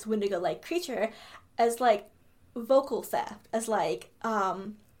this Wendigo-like creature as, like, vocal theft, as, like,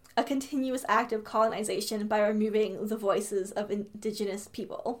 a continuous act of colonization by removing the voices of indigenous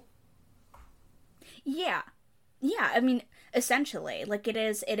people. Yeah. Yeah, I mean, essentially, like, it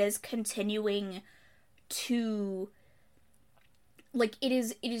is continuing to, like, it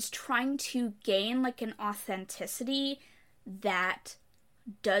is trying to gain, like, an authenticity that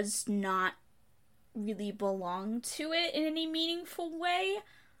does not really belong to it in any meaningful way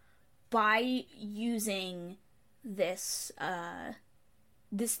by using this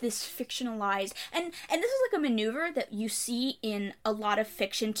this fictionalized and this is like a maneuver that you see in a lot of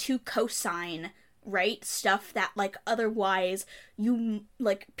fiction to cosign, right, stuff that, like, otherwise you,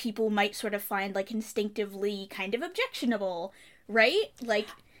 like, people might sort of find, like, instinctively kind of objectionable, right? Like,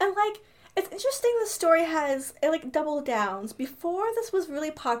 and, like, it's interesting the story has, it, like, double downs. Before this was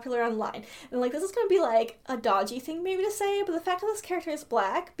really popular online, and, like, this is gonna be, like, a dodgy thing maybe to say, but the fact that this character is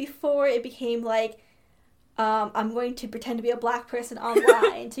black, before it became, like, I'm going to pretend to be a black person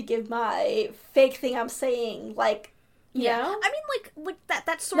online to give my fake thing I'm saying, like, you know? I mean, like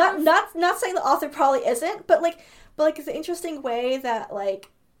that's sort of... Not saying the author probably isn't, but it's an interesting way that, like,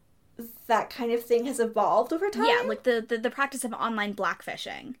 that kind of thing has evolved over time. Yeah, like the practice of online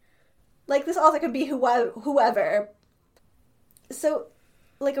blackfishing. Like, this author can be whoever. So,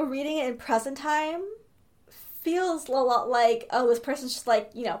 like, reading it in present time feels a lot like, oh, this person's just,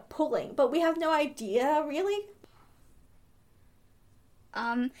 like, you know, pulling. But we have no idea, really.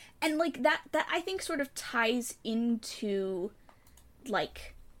 And, like, that I think sort of ties into,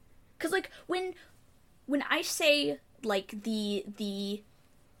 like... Because, like, when I say, like, the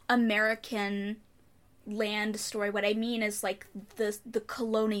American land story, what I mean is, like, the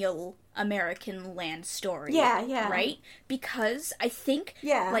colonial American land story. Yeah. Right? Because I think,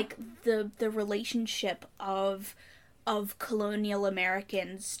 like, the relationship of colonial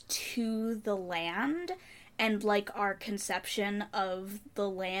Americans to the land and, like, our conception of the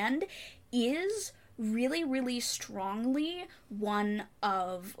land is really, really strongly one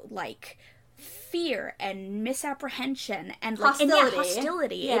of, like, fear and misapprehension and, like,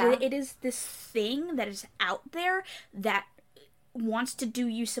 hostility. Yeah. It is this thing that is out there that wants to do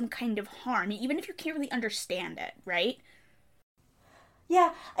you some kind of harm, even if you can't really understand it, right?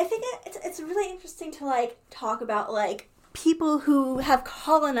 Yeah, I think it's really interesting to, like, talk about, like, people who have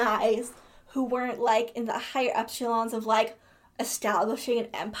colonized who weren't, like, in the higher echelons of, like, establishing an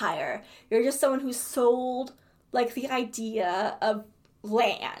empire. You're just someone who sold, like, the idea of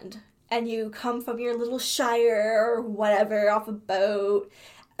land, and you come from your little shire or whatever off a boat,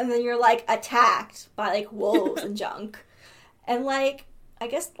 and then you're, like, attacked by, like, wolves and junk. And, like, I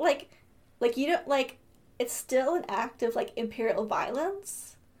guess, like, you don't, like, it's still an act of, like, imperial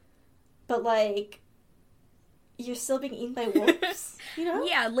violence, but, like, you're still being eaten by wolves, you know?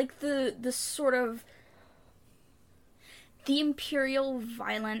 Yeah, like, the sort of... the imperial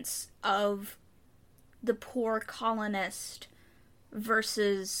violence of the poor colonist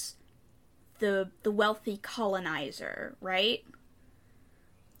versus the wealthy colonizer, right?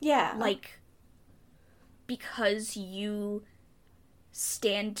 Yeah. Like, because you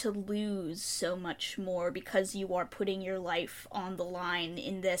stand to lose so much more because you are putting your life on the line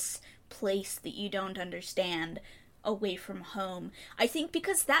in this place that you don't understand, away from home. I think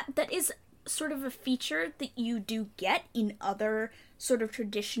because that is sort of a feature that you do get in other sort of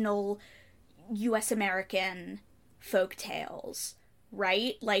traditional US American folk tales,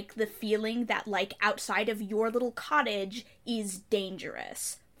 right? Like the feeling that like outside of your little cottage is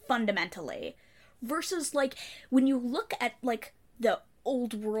dangerous, fundamentally. Versus like when you look at like the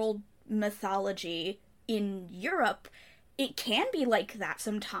old world mythology in Europe, it can be like that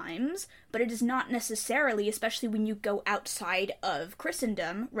sometimes, but it is not necessarily, especially when you go outside of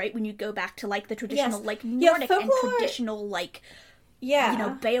Christendom, right? When you go back to like the traditional like Nordic and traditional like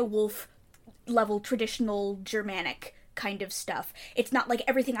Beowulf level traditional Germanic kind of stuff. It's not like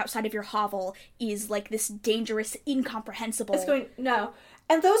everything outside of your hovel is like this dangerous, incomprehensible. No.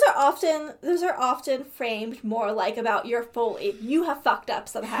 And those are often framed more like about your folly. You have fucked up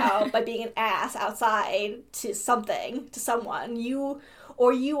somehow by being an ass outside to someone. You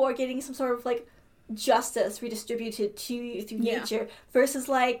are getting some sort of like justice redistributed to you through nature, versus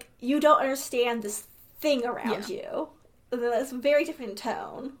like you don't understand this thing around you. That's a very different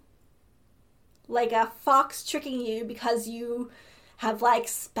tone. Like a fox tricking you because you have like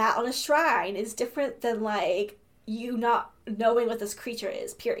spat on a shrine is different than like you not knowing what this creature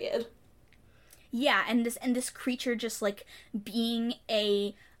is, period. Yeah, and this creature just like being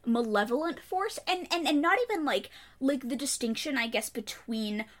a malevolent force, and not even like the distinction, I guess,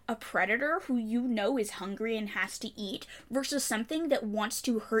 between a predator who you know is hungry and has to eat versus something that wants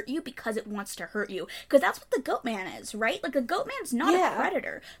to hurt you because it wants to hurt you. Because that's what the Goatman is, right? Like, a Goatman's not a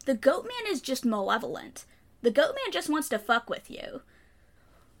predator. The Goatman is just malevolent. The Goatman just wants to fuck with you.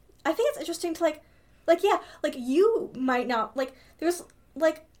 I think it's interesting to, you might not, there's,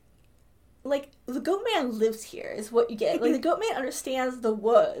 the Goatman lives here, is what you get. Like, the Goatman understands the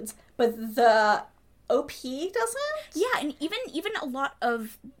woods, but the OP doesn't? Yeah, and even a lot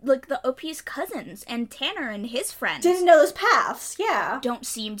of, the OP's cousins and Tanner and his friends didn't know those paths, don't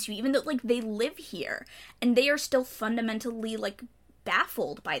seem to, even though, they live here, and they are still fundamentally,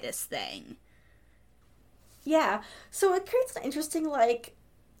 baffled by this thing. Yeah, so it creates an interesting,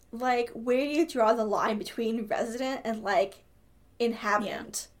 where do you draw the line between resident and,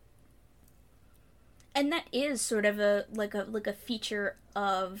 inhabitant? Yeah. And that is sort of a feature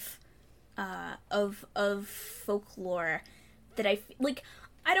of folklore that I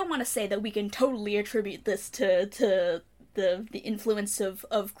don't want to say that we can totally attribute this to the influence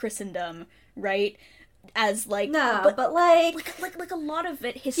of Christendom, right? As no, but a lot of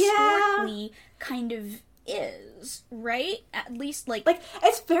it historically kind of is, right? At least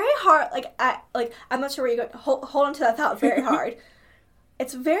it's very hard. I'm not sure where you're going. Hold on to that thought very hard.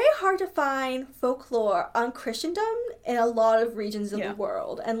 It's very hard to find folklore on Christendom in a lot of regions of the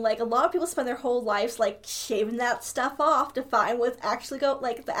world. And, a lot of people spend their whole lives, shaving that stuff off to find what actually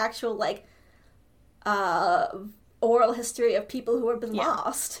the actual, oral history of people who have been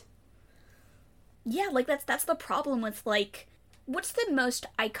lost. Yeah, that's the problem with, what's the most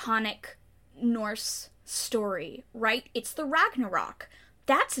iconic Norse story, right? It's the Ragnarok.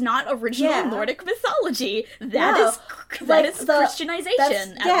 That's not original Nordic mythology. That is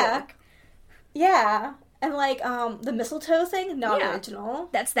Christianization at work. Yeah. And the mistletoe thing, not original.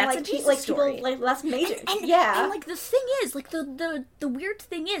 That's a Jesus story. People, that's major. And the thing is, the weird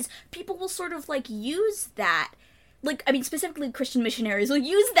thing is, people will sort of use that. Specifically Christian missionaries will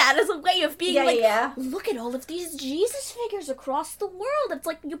use that as a way of being look at all of these Jesus figures across the world. It's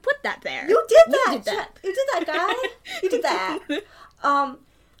you put that there. You did that. You did that, guy. You did that. And,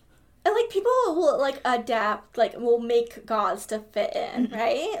 people will, adapt, will make gods to fit in,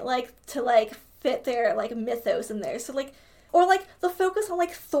 right? To, fit their, mythos in there. So, or, the focus on,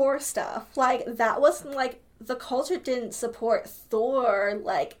 Thor stuff. That wasn't, the culture didn't support Thor,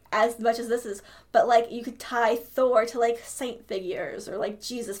 as much as this is. But, you could tie Thor to, saint figures or,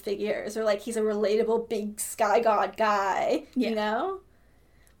 Jesus figures or, he's a relatable big sky god guy, you know?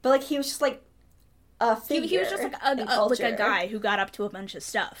 But, he was just, a figure. He was just, a guy who got up to a bunch of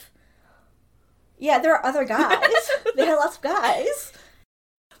stuff. Yeah, there are other guys. They had lots of guys.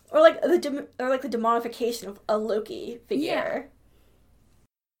 Or the demonification of a Loki figure.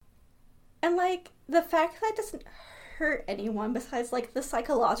 Yeah. And the fact that it doesn't hurt anyone besides the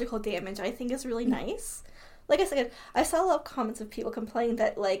psychological damage, I think is really nice. Like I said, I saw a lot of comments of people complaining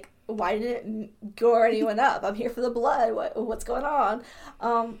that why didn't it gore anyone up? I'm here for the blood. What's going on?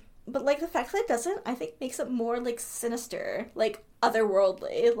 But the fact that it doesn't, I think makes it more sinister,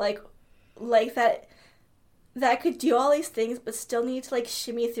 otherworldly, like, that could do all these things, but still need to, like,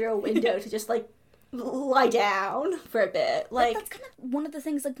 shimmy through a window to just, like, lie down for a bit. Like, that's kind of one of the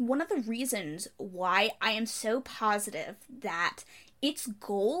things, like, one of the reasons why I am so positive that its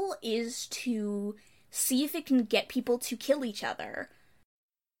goal is to see if it can get people to kill each other.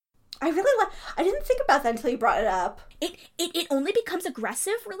 I didn't think about that until you brought it up. It only becomes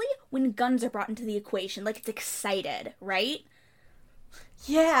aggressive, really, when guns are brought into the equation. Like, it's excited, right?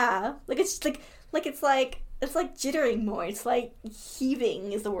 Yeah. Like, it's like jittering more. It's like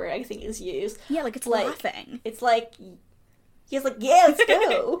heaving is the word I think is used. Yeah, like it's like, laughing. It's like, he's like, yeah, let's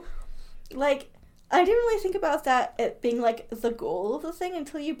go. Like, I didn't really think about that it being, like, the goal of the thing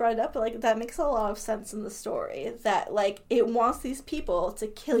until you brought it up, but, like, that makes a lot of sense in the story. That, like, it wants these people to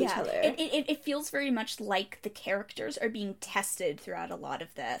kill each other. It feels very much like the characters are being tested throughout a lot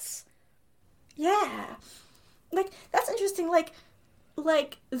of this. Yeah. Like, that's interesting. Like,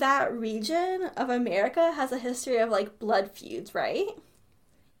 that region of America has a history of, like, blood feuds, right?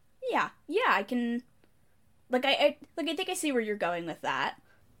 Yeah, I can... I think I see where you're going with that.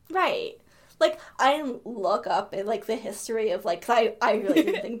 Right. Like, I didn't look up in, like, the history of, like, 'cause I really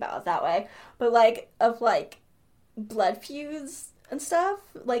didn't think about it that way, but, like, of, like, blood feuds and stuff,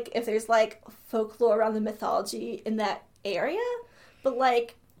 like, if there's, like, folklore around the mythology in that area, but,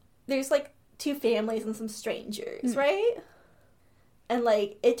 like, there's, like, two families and some strangers, right? And,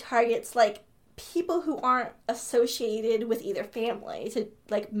 like, it targets, like, people who aren't associated with either family to,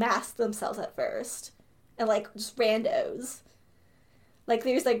 like, mask themselves at first, and, like, just randos. Like,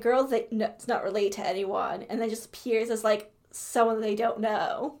 there's, like, girls that's not related to anyone, and then just appears as, like, someone they don't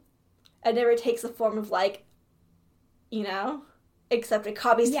know. And never takes the form of, like, you know? Except it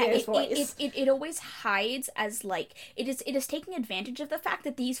copies Tanner's voice. It always hides as, like, it is taking advantage of the fact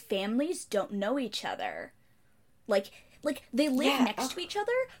that these families don't know each other. Like, they live next to each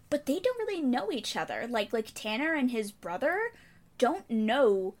other, but they don't really know each other. Like, Tanner and his brother don't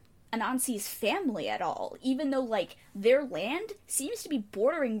know Anansi'S family at all, even though, like, their land seems to be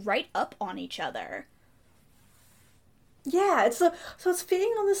bordering right up on each other. Yeah, so it's feeding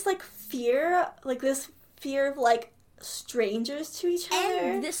on this, like, fear of, like, strangers to each other.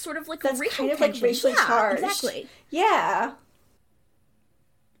 And this sort of, like, that's racial kind of, tension. like, racially charged. Exactly. Yeah.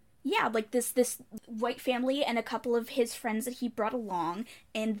 Yeah, like, this white family and a couple of his friends that he brought along,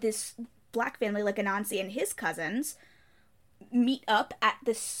 and this black family, like Anansi and his cousins, meet up at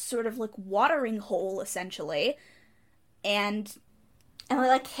this sort of, like, watering hole, essentially, and they,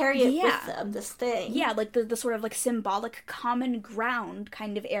 like, carry it with them, this thing. Yeah, like, the sort of, like, symbolic common ground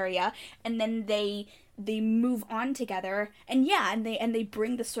kind of area, and then they move on together, and they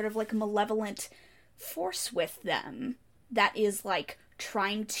bring this sort of, like, malevolent force with them that is, like,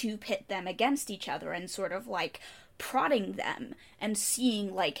 trying to pit them against each other and sort of, like, prodding them and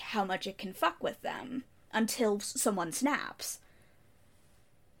seeing, like, how much it can fuck with them until someone snaps.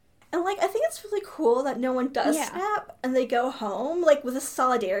 And, like, I think it's really cool that no one does snap, and they go home, like, with a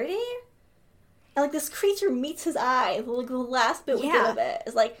solidarity. And, like, this creature meets his eye. Like, the last bit we get of it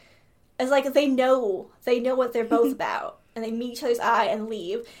is, like, they know what they're both about. And they meet each other's eye and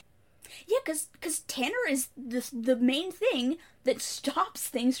leave. Yeah, because Tanner is the main thing that stops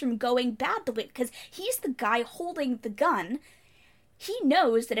things from going badly, because he's the guy holding the gun. He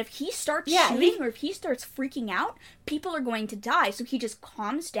knows that if he starts shooting or if he starts freaking out, people are going to die. So he just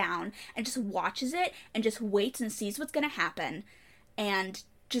calms down and just watches it and just waits and sees what's going to happen. And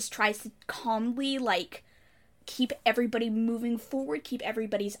just tries to calmly, like, keep everybody moving forward, keep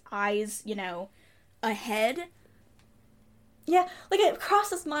everybody's eyes, you know, ahead. Yeah, like, it crossed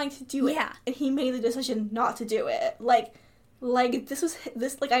his mind to do it. Yeah. And he made the decision not to do it. Like, I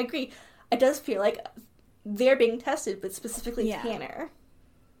agree. It does feel like they're being tested, but specifically Tanner.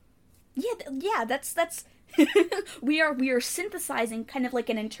 Yeah, that's we are synthesizing kind of like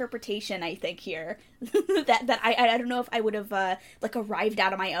an interpretation, I think, here that I don't know if I would have like arrived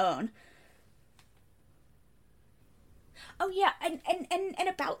out on my own. Oh yeah, and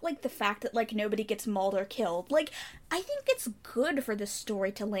about, like, the fact that, like, nobody gets mauled or killed. Like, I think it's good for the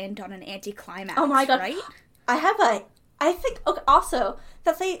story to land on an anticlimax. Oh my god, right? I think also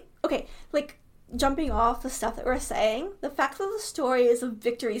that like, jumping off the stuff that we're saying, the fact that the story is a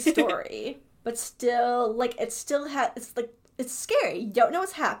victory story, but still, like, it's scary. You don't know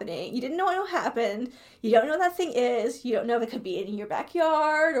what's happening. You didn't know what happened. You don't know what that thing is. You don't know if it could be in your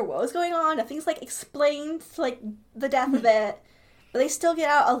backyard or what was going on. Nothing's, like, explained, like, the death of it. But they still get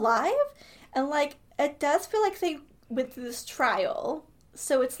out alive. And, like, it does feel like they went through this trial.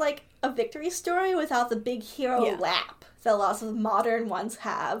 So it's, like, a victory story without the big hero lap that lots of modern ones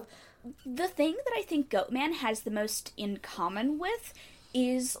have. The thing that I think Goatman has the most in common with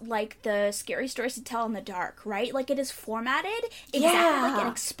is like the scary stories to tell in the dark, right? Like, it is formatted exactly like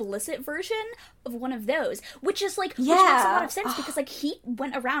an explicit version of one of those, which is like, which makes a lot of sense because like he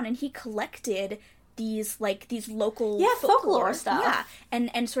went around and he collected these local folklore stuff,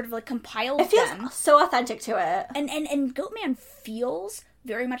 and sort of like compiled it feels them. So authentic to it, and Goatman feels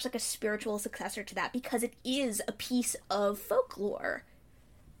very much like a spiritual successor to that because it is a piece of folklore.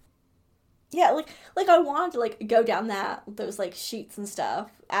 Yeah, like I wanted to like go down those like sheets and stuff,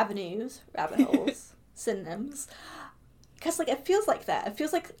 avenues, rabbit holes, synonyms, because like it feels like that. It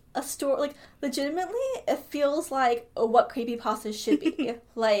feels like a story. Like legitimately, it feels like what creepypasta should be.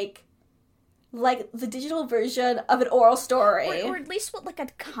 like the digital version of an oral story, or at least what like a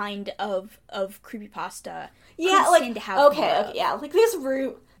kind of creepypasta. Yeah, like stand to have okay, yeah. Like there's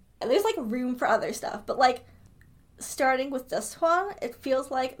like room for other stuff, but like. Starting with this one, it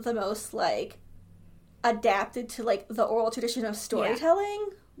feels like the most, like, adapted to, like, the oral tradition of storytelling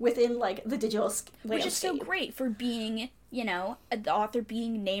within, like, the digital landscape. Which is so great for being, you know, the author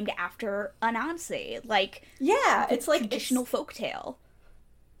being named after Anansi. Like, yeah, it's like traditional folktale.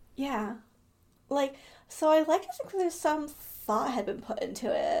 Yeah. Like, so I like to think there's some thought had been put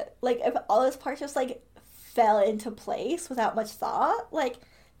into it. Like, if all those parts just, like, fell into place without much thought, like...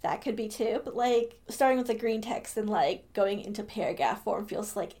 That could be too, but like starting with the green text and like going into paragraph form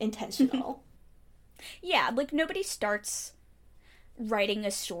feels like intentional. Yeah, like nobody starts writing a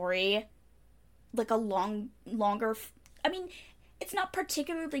story like a longer. I mean, it's not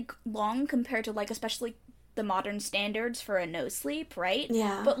particularly long compared to like especially the modern standards for a no sleep, right?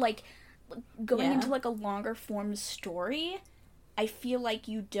 Yeah. But like going into like a longer form story, I feel like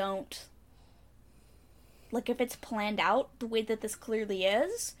you don't. Like, if it's planned out the way that this clearly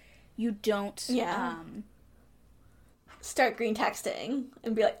is, you don't, start green texting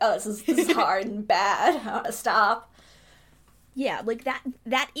and be like, oh, this is hard and bad. I want to stop. Yeah, like,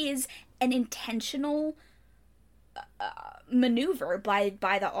 that is an intentional maneuver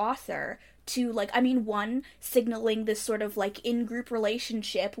by the author to, like, I mean, one, signaling this sort of, like, in-group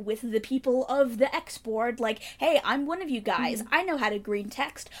relationship with the people of the X board, like, hey, I'm one of you guys, I know how to green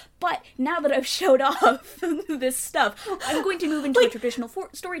text, but now that I've showed off this stuff, I'm going to move into a traditional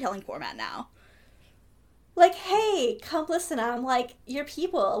storytelling format now. Like, hey, come listen, I'm, like, your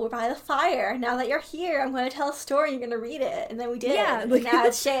people, we're by the fire, now that you're here, I'm going to tell a story, you're going to read it, and then we did, and now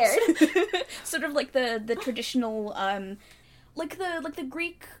it's shared. Sort of like the traditional, like the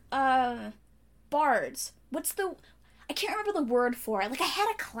Greek, bards. I can't remember the word for it. Like, I had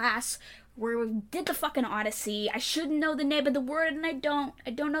a class where we did the fucking Odyssey. I should know the name of the word, and I don't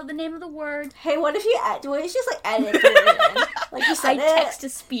know the name of the word. Hey, what if you just, like, edit the word in? Like, you said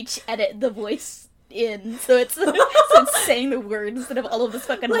text-to-speech edit the voice in, so it's saying the word instead of all of this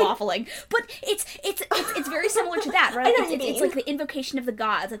fucking waffling. But it's very similar to that, right? It's like the invocation of the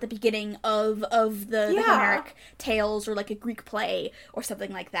gods at the beginning of the Homeric tales or like a Greek play or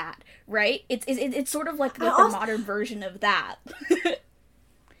something like that, right? It's sort of like the modern version of that.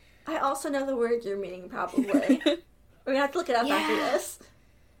 I also know the word you're meaning, probably. We're gonna have to look it up after this.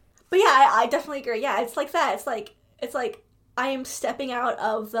 But yeah, I definitely agree. Yeah, it's like that. It's like I am stepping out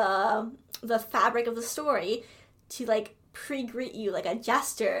of the fabric of the story to, like, pre-greet you like a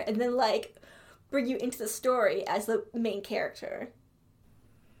jester and then, like, bring you into the story as the main character.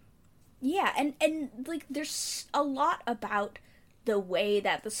 Yeah, and like, there's a lot about the way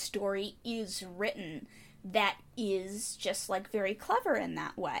that the story is written that is just, like, very clever in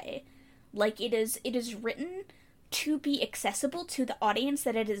that way. Like, it is written to be accessible to the audience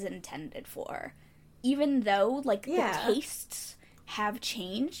that it is intended for. Even though, like, the tastes have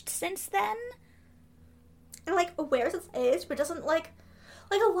changed since then. And, like, wears its age, but doesn't, like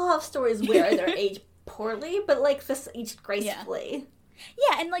a lot of stories wear their age poorly, but, like, this aged gracefully.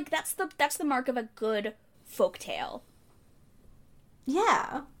 Yeah, and, like, that's the mark of a good folktale.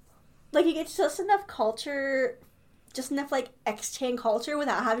 Yeah. Like, you get just enough culture, just enough, like, exchange culture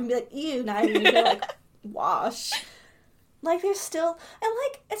without having to be like, ew, now you need to, like, wash. Like, there's still, and,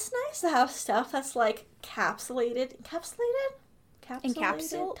 like, it's nice to have stuff that's, like, encapsulated?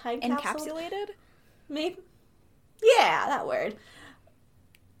 Encapsulated? Maybe? Yeah, that word.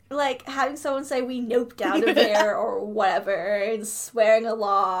 Like, having someone say, we noped out of there, or whatever, and swearing a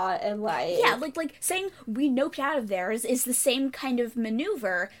lot, and, like... Yeah, like saying, we noped out of there is the same kind of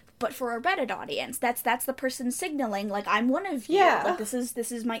maneuver, but for a Reddit audience. That's the person signaling, like, I'm one of you. Yeah. Like, this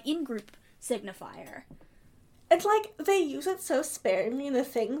is my in-group signifier. It's like, they use it so sparingly in the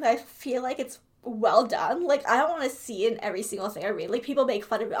thing that I feel like it's well done. Like, I don't want to see it in every single thing I read. Like, people make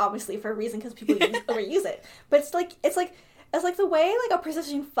fun of it, obviously, for a reason, because people overuse it. But it's like the way, like, a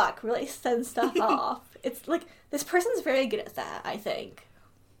precision fuck really sends stuff off it's, like, this person's very good at that, I think.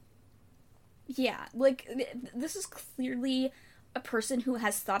 Yeah, like, this is clearly a person who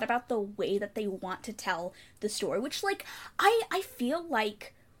has thought about the way that they want to tell the story, which, like, I feel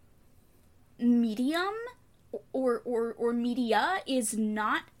like medium or media is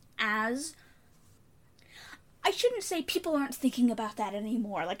not as... I shouldn't say people aren't thinking about that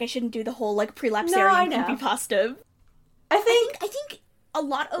anymore. Like, I shouldn't do the whole, like, prelapsarian creepypasta. I think a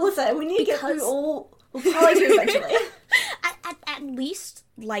lot of... Listen, we need to get through all... We'll probably do eventually. At least,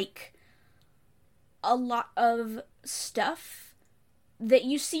 like, a lot of stuff that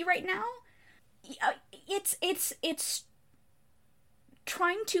you see right now, it's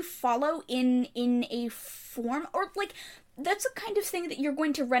trying to follow in a form, or, like, that's a kind of thing that you're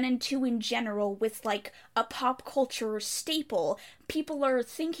going to run into in general with, like, a pop culture staple. People are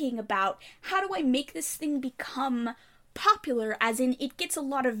thinking about, how do I make this thing become popular, as in it gets a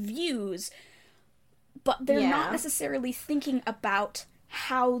lot of views, but they're not necessarily thinking about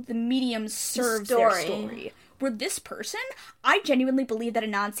how the medium serves their story. Where this person, I genuinely believe that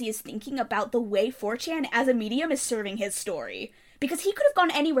Anansi is thinking about the way 4chan as a medium is serving his story. Because he could have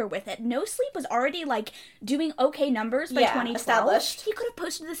gone anywhere with it. No Sleep was already, like, doing okay numbers by 2012. Established. He could have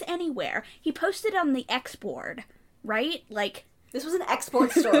posted this anywhere. He posted on the X board, right? Like... This was an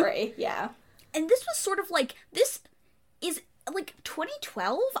export story, yeah. And this was sort of, like, this is, like,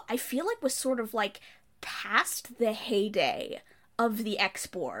 2012, I feel like was sort of, like, past the heyday of the X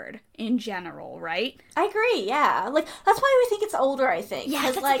board in general, right? I agree, yeah. Like, that's why we think it's older, I think. Yeah,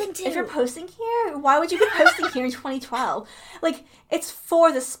 that's like, the thing, too. If you're posting here, why would you be posting here in 2012? Like, it's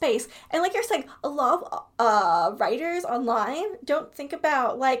for the space. And like you're saying, a lot of writers online don't think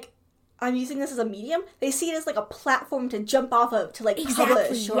about, like, I'm using this as a medium. They see it as, like, a platform to jump off of, to, like,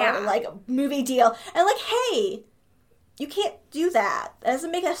 publish or, like, a movie deal. And, like, hey, you can't do that. That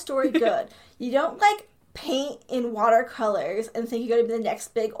doesn't make a story good. You don't, like, paint in watercolors and think you're going to be the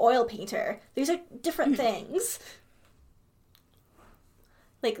next big oil painter. These are different things.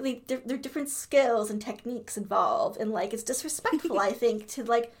 Like, there are different skills and techniques involved, and, like, it's disrespectful, I think, to,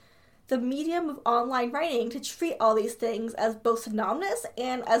 like, the medium of online writing to treat all these things as both synonymous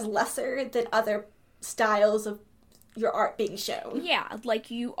and as lesser than other styles of your art being shown. Yeah, like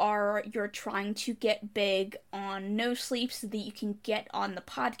you're trying to get big on No Sleep so that you can get on the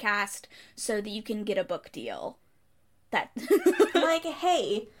podcast so that you can get a book deal. That like,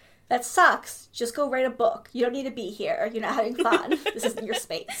 hey, that sucks. Just go write a book. You don't need to be here. You're not having fun. This isn't your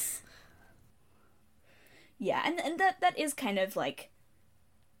space. Yeah, and that is kind of like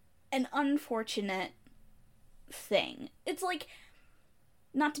an unfortunate thing. It's like,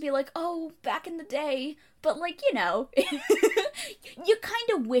 not to be like, oh, back in the day, but, like, you know, you kind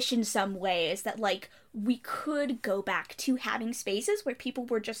of wish in some ways that, like, we could go back to having spaces where people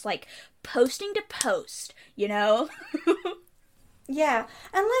were just, like, posting to post, you know? Yeah,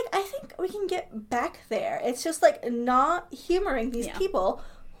 and, like, I think we can get back there. It's just, like, not humoring these people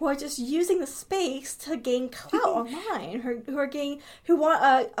who are just using the space to gain clout online, who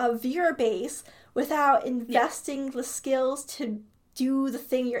want a viewer base without investing the skills to do the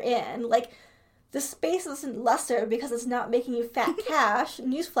thing you're in. Like, the space isn't lesser because it's not making you fat cash.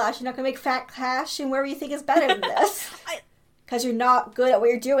 Newsflash, you're not going to make fat cash in wherever you think is better than this. Because you're not good at what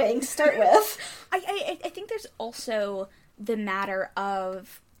you're doing to start with. I think there's also the matter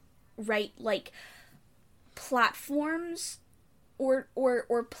of, right, like, platforms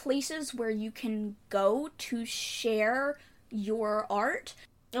or places where you can go to share your art.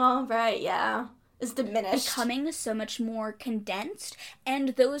 Oh, right, yeah. Is diminished. Becoming so much more condensed, and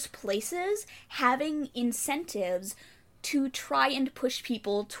those places having incentives to try and push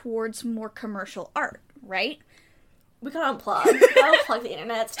people towards more commercial art, right? We gotta unplug. We gotta unplug the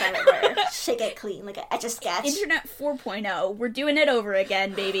internet, start over, shake it clean like an Etch-a-Sketch. Internet 4.0. We're doing it over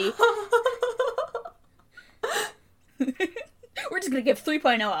again, baby. We're just gonna give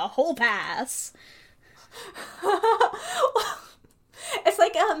 3.0 a whole pass. It's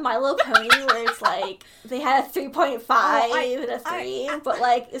like a My Little Pony where it's like they had a 3.5 and a 3, but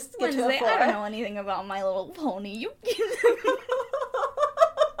like it's get to a 4. I don't know anything about My Little Pony. You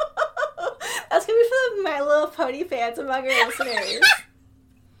That's gonna be for the My Little Pony fans among our listeners.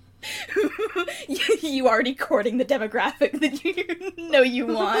 You already courting the demographic that you know you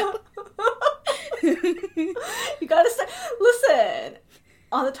want. You gotta start. Listen,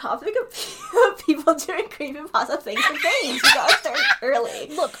 on the topic of people doing creepypasta things for games, you gotta start early.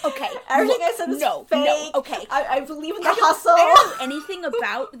 Look, okay. Everything I said is fake. No, okay. I believe in the hustle. I don't know anything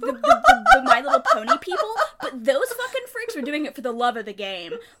about the My Little Pony people, but those fucking freaks are doing it for the love of the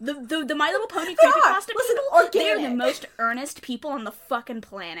game. The My Little Pony creepypasta people, they're the most earnest people on the fucking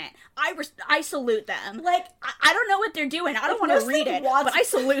planet. I salute them. Like, I don't know what they're doing. I don't want to read it, but I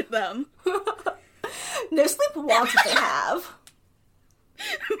salute them. No Sleep wants what they have.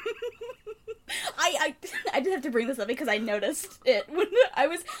 I just have to bring this up because I noticed it when I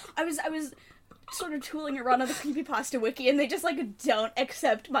was sort of tooling around on the creepypasta wiki, and they just like don't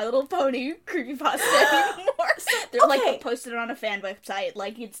accept My Little Pony creepypasta anymore. They're like posted it on a fan website,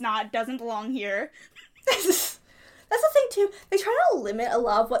 like doesn't belong here. That's the thing too. They try to limit a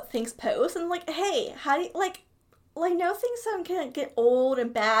lot of what things post, and like, hey, how do you like? Like, no, things can get old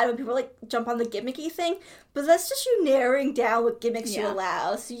and bad when people, like, jump on the gimmicky thing, but that's just you narrowing down what gimmicks you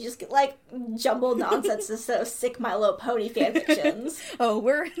allow, so you just get, like, jumbled nonsense instead of sick My Little Pony fanfictions. Oh,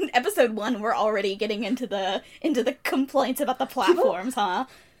 we're in episode 1, we're already getting into the complaints about the platforms, huh?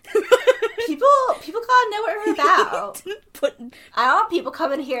 People gotta know what we're about. I don't want people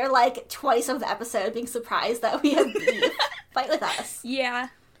coming here, like, twice of the episode being surprised that we have beef. Fight with us. Yeah.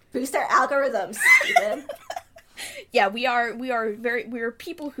 Boost our algorithms, stupid. Yeah, we are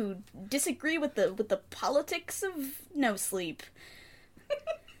people who disagree with the politics of No Sleep.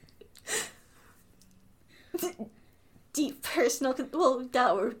 Deep personal. Well,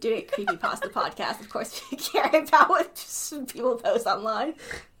 duh, we're doing a creepypasta podcast. Of course, we care about what people post online.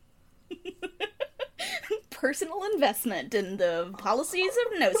 Personal investment in the policies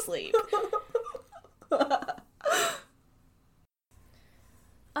of No Sleep.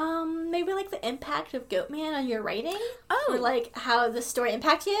 Maybe, like, the impact of Goatman on your writing? Oh. Or, like, how the story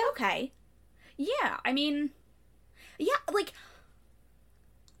impacts you? Okay. Yeah, I mean... Yeah, like...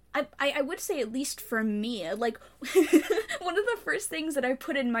 I would say, at least for me, like, one of the first things that I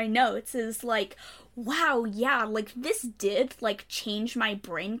put in my notes is, like, wow, yeah, like, this did, like, change my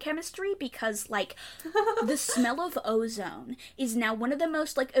brain chemistry, because, like, the smell of ozone is now one of the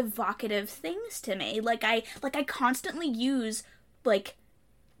most, like, evocative things to me. Like, I constantly use, like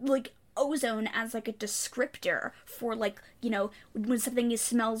ozone as like a descriptor for, like, you know, when something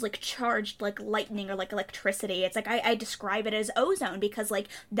smells like charged, like lightning or like electricity. It's like I describe it as ozone because, like,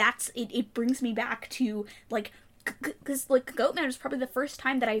 that's it brings me back to, like, because, like, Goatman was probably the first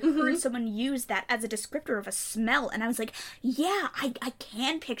time that I heard someone use that as a descriptor of a smell, and I was like, yeah, I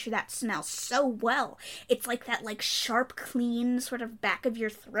can picture that smell so well. It's like that, like, sharp, clean, sort of back of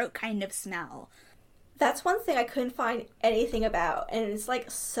your throat kind of smell. That's one thing I couldn't find anything about, and it's, like,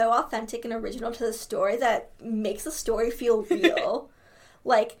 so authentic and original to the story that makes the story feel real.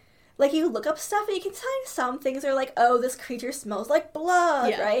 like, you look up stuff and you can find some things are like, oh, this creature smells like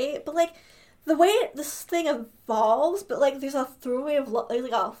blood, right? But, like, the way this thing evolves, but, like, there's a throughway of,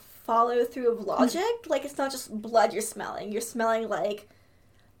 like, a follow-through of logic. Like, it's not just blood you're smelling, like,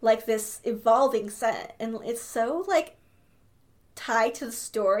 this evolving scent, and it's so, like, tied to the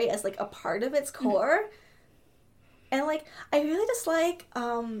story as, like, a part of its core. And, like, I really dislike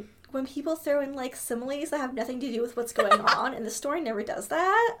when people throw in, like, similes that have nothing to do with what's going on, and the story never does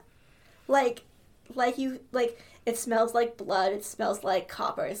that. Like it smells like blood, it smells like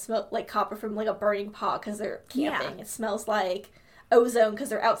copper, it smells like copper from, like, a burning pot because they're camping, it smells like ozone because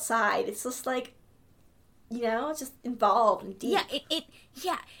they're outside. It's just, like, you know, it's just involved and deep.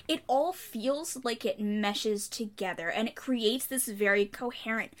 It all feels like it meshes together, and it creates this very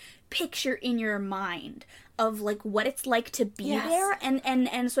coherent picture in your mind of, like, what it's like to be there,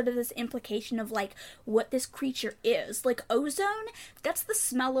 and sort of this implication of, like, what this creature is. Like, ozone, that's the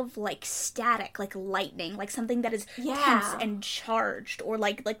smell of, like, static, like lightning, like something that is tense and charged, or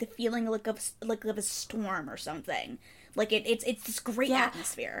like the feeling of a storm or something. Like, it's this great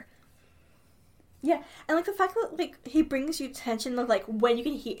atmosphere. Yeah, and, like, the fact that, like, he brings you tension of, like, when you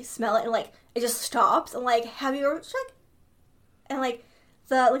can smell it and, like, it just stops, and, like, have you ever, like, and, like,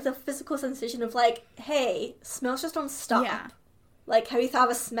 the physical sensation of, like, hey, smells just don't stop. Yeah. Like, have you thought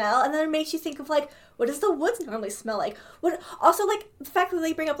of a smell? And then it makes you think of, like, what does the woods normally smell like? What, also, like, the fact that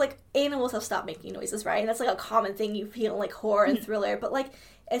they bring up, like, animals have stopped making noises, right? And that's, like, a common thing you feel in, like, horror and thriller, but, like,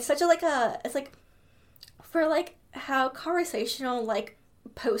 it's such a, like, it's, like, for, like, how conversational, like,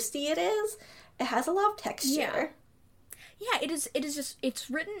 posty it is, it has a lot of texture. Yeah, it is just, it's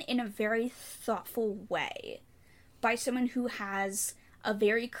written in a very thoughtful way by someone who has a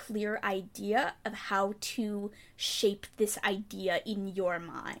very clear idea of how to shape this idea in your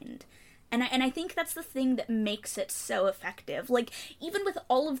mind. And I think that's the thing that makes it so effective. Like, even with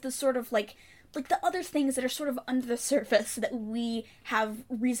all of the sort of, like, like the other things that are sort of under the surface that we have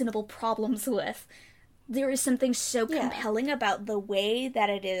reasonable problems with, there is something so compelling about the way that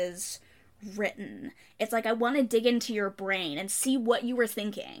it is written. It's like, I want to dig into your brain and see what you were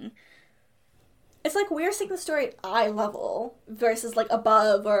thinking. It's like we're seeing the story at eye level versus, like,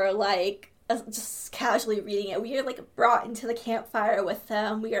 above or, like, just casually reading it. We are, like, brought into the campfire with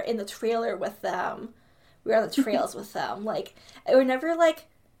them. We are in the trailer with them. We are on the trails with them. Like, we're never, like,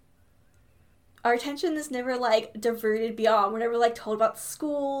 our attention is never, like, diverted beyond. We're never, like, told about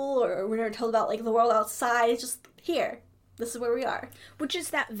school, or we're never told about, like, the world outside. It's just here. This is where we are. Which is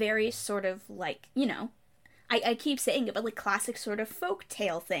that very sort of, like, you know, I keep saying it, but, like, classic sort of folk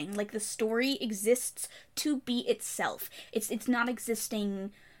tale thing. Like, the story exists to be itself. It's not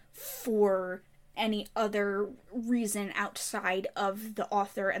existing for any other reason outside of the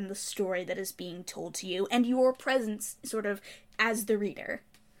author and the story that is being told to you, and your presence, sort of, as the reader.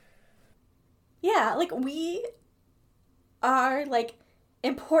 Yeah, like, we are, like,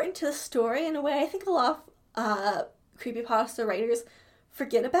 important to the story in a way I think a lot of creepypasta writers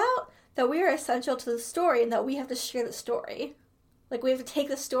forget about, that we are essential to the story and that we have to share the story. Like, we have to take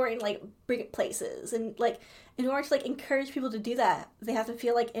the story and, like, bring it places. And, like, in order to, like, encourage people to do that, they have to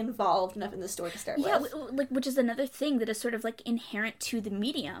feel, like, involved enough in the story to start with. Yeah, like, which is another thing that is sort of, like, inherent to the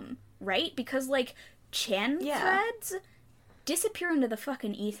medium, right? Because, like, Chan threads disappear into the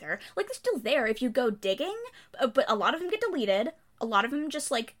fucking ether. Like, they're still there if you go digging, but a lot of them get deleted. A lot of them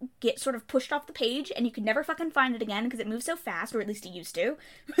just, like, get sort of pushed off the page, and you can never fucking find it again because it moves so fast, or at least it used to.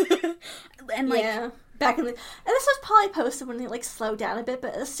 And, like... Yeah. Back in the... And this was probably posted when they, like, slowed down a bit,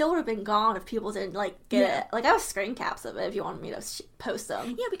 but it still would have been gone if people didn't, like, get it. Like, I have screen caps of it if you wanted me to post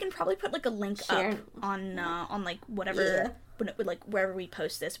them. Yeah, we can probably put, like, a link up on like, whatever... Yeah. Like, wherever we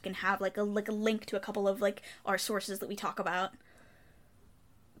post this, we can have, like a link to a couple of, like, our sources that we talk about.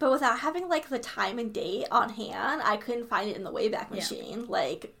 But without having, like, the time and date on hand, I couldn't find it in the Wayback Machine. Yeah.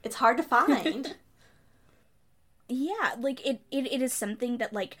 Like, it's hard to find. Yeah, like, it is something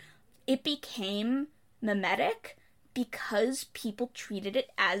that, like, it became mimetic because people treated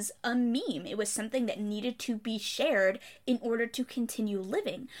it as a meme. It was something that needed to be shared in order to continue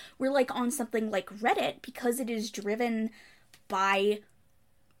living. We're, like, on something like Reddit because it is driven by...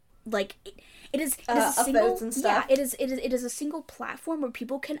 Like, it is a single and stuff. Yeah, it is a single platform where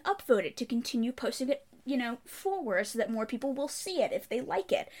people can upvote it to continue posting it, you know, forward so that more people will see it if they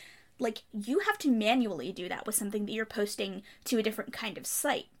like it. Like, you have to manually do that with something that you're posting to a different kind of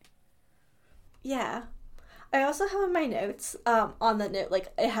site. Yeah. I also have in my notes, on the note,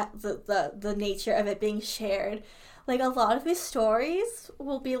 like, it the nature of it being shared. Like, a lot of these stories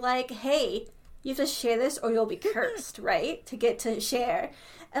will be like, hey, you have to share this or you'll be cursed, right? To get to share.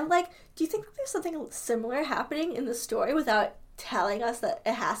 And, like, do you think there's something similar happening in the story without telling us that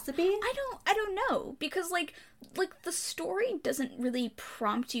it has to be? I don't know. Because, like, the story doesn't really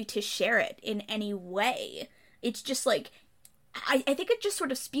prompt you to share it in any way. It's just, like, I think it just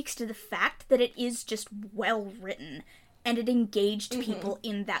sort of speaks to the fact that it is just well written. And it engaged people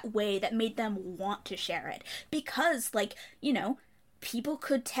in that way that made them want to share it. Because, like, you know, people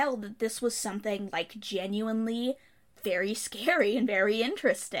could tell that this was something, like, genuinely very scary and very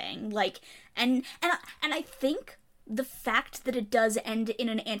interesting. Like, and I think the fact that it does end in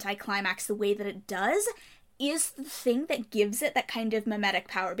an anticlimax the way that it does is the thing that gives it that kind of mimetic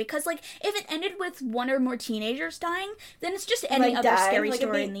power. Because, like, if it ended with one or more teenagers dying, then it's just any other scary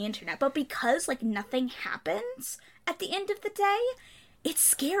story in the internet. But because, like, nothing happens at the end of the day,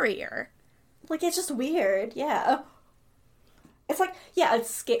 it's scarier. Like, it's just weird, yeah. It's like, yeah,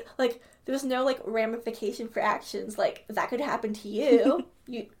 it's scary. Like, there's no, like, ramification for actions. Like, that could happen to you.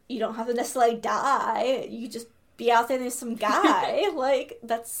 You don't have to necessarily die. You just be out there and there's some guy. Like,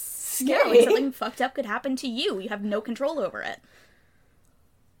 that's scary. Yeah, like, something fucked up could happen to you. You have no control over it.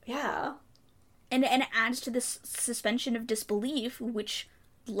 Yeah. And it adds to this suspension of disbelief, which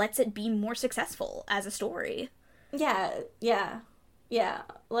lets it be more successful as a story. Yeah.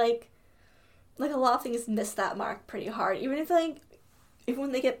 Like, a lot of things miss that mark pretty hard. Even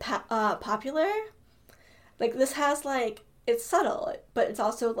when they get popular, like, this has, like, it's subtle, but it's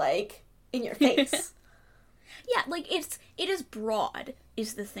also, like, in your face. Yeah, like, it is broad,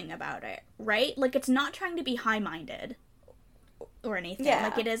 is the thing about it, right? Like, it's not trying to be high-minded or anything.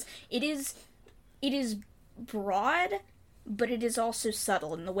 Yeah. Like, it is broad, but it is also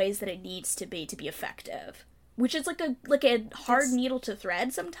subtle in the ways that it needs to be effective. Which is, like a hard needle to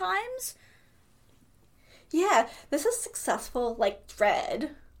thread sometimes. Yeah, this is successful, like,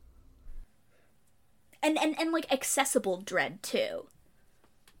 dread. And like, accessible dread, too.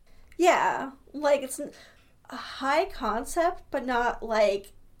 Yeah, like, it's a high concept, but not,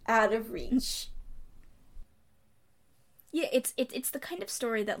 like, out of reach. Yeah, it's the kind of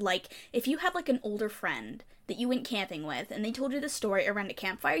story that, like, if you had, like, an older friend that you went camping with, and they told you the story around a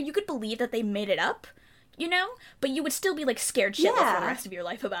campfire, you could believe that they made it up, you know? But you would still be, like, scared shitless for the rest of your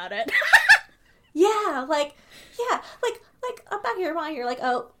life about it. Yeah, like, back in your mind, you're like,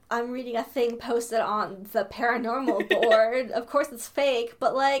 oh, I'm reading a thing posted on the paranormal board. Of course it's fake,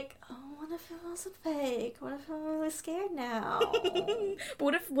 but, like, oh, what if it wasn't fake? What if I'm really scared now? But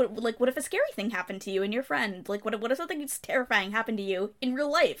what if a scary thing happened to you and your friend? Like, what if something that's terrifying happened to you in real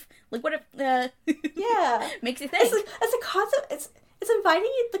life? Like, what if, yeah. Makes you think. It's a concept, it's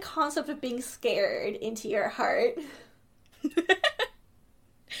inviting the concept of being scared into your heart.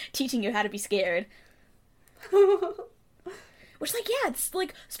 Teaching you how to be scared. Which, like, yeah, it's,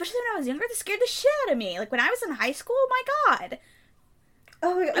 like, especially when I was younger, this scared the shit out of me. Like, when I was in high school, my god.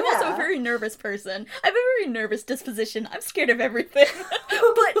 Oh my god, I'm also a very nervous person. I have a very nervous disposition. I'm scared of everything.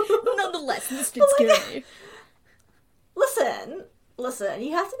 But, nonetheless, this did scare me. Listen,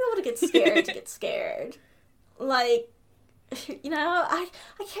 you have to be able to get scared to get scared. Like, you know, I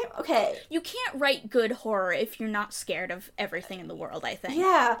can't, okay. You can't write good horror if you're not scared of everything in the world, I think.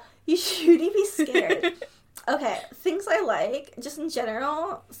 Yeah, you shouldn't be scared. Okay, things I like, just in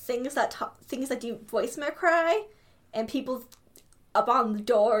general, things that do voicemail cry, and people up on the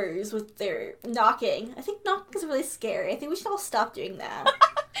doors with their knocking. I think knocking is really scary. I think we should all stop doing that.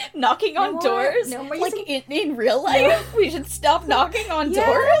 Knocking on doors? No more like, using... in real life? We should stop knocking on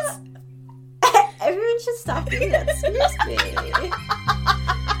doors? Everyone should stop doing that, seriously.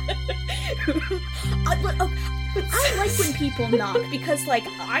 I like when people knock, because, like,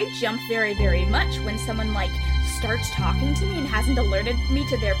 I jump very, very much when someone, like, starts talking to me and hasn't alerted me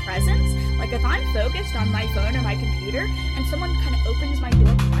to their presence. Like, if I'm focused on my phone or my computer, and someone kind of opens my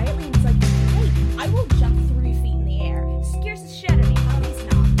door quietly and is like, hey, I will jump 3 feet in the air. It scares the shit out of me. Please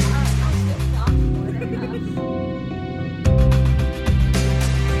knock. I still knock more than enough.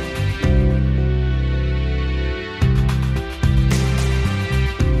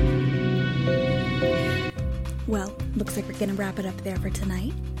 Well, looks like we're gonna wrap it up there for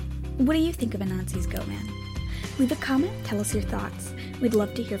tonight. What do you think of Anansi'S Goatman? Leave a comment, tell us your thoughts. We'd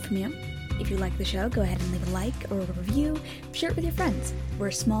love to hear from you. If you like the show, go ahead and leave a like or a review. Share it with your friends. We're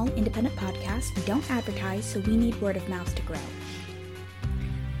a small, independent podcast. We don't advertise, so we need word of mouth to grow.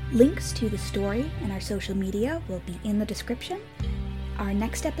 Links to the story and our social media will be in the description. Our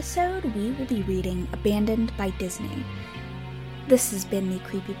next episode, we will be reading Abandoned by Disney. This has been the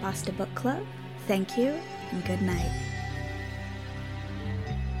Creepypasta Book Club. Thank you, and good night.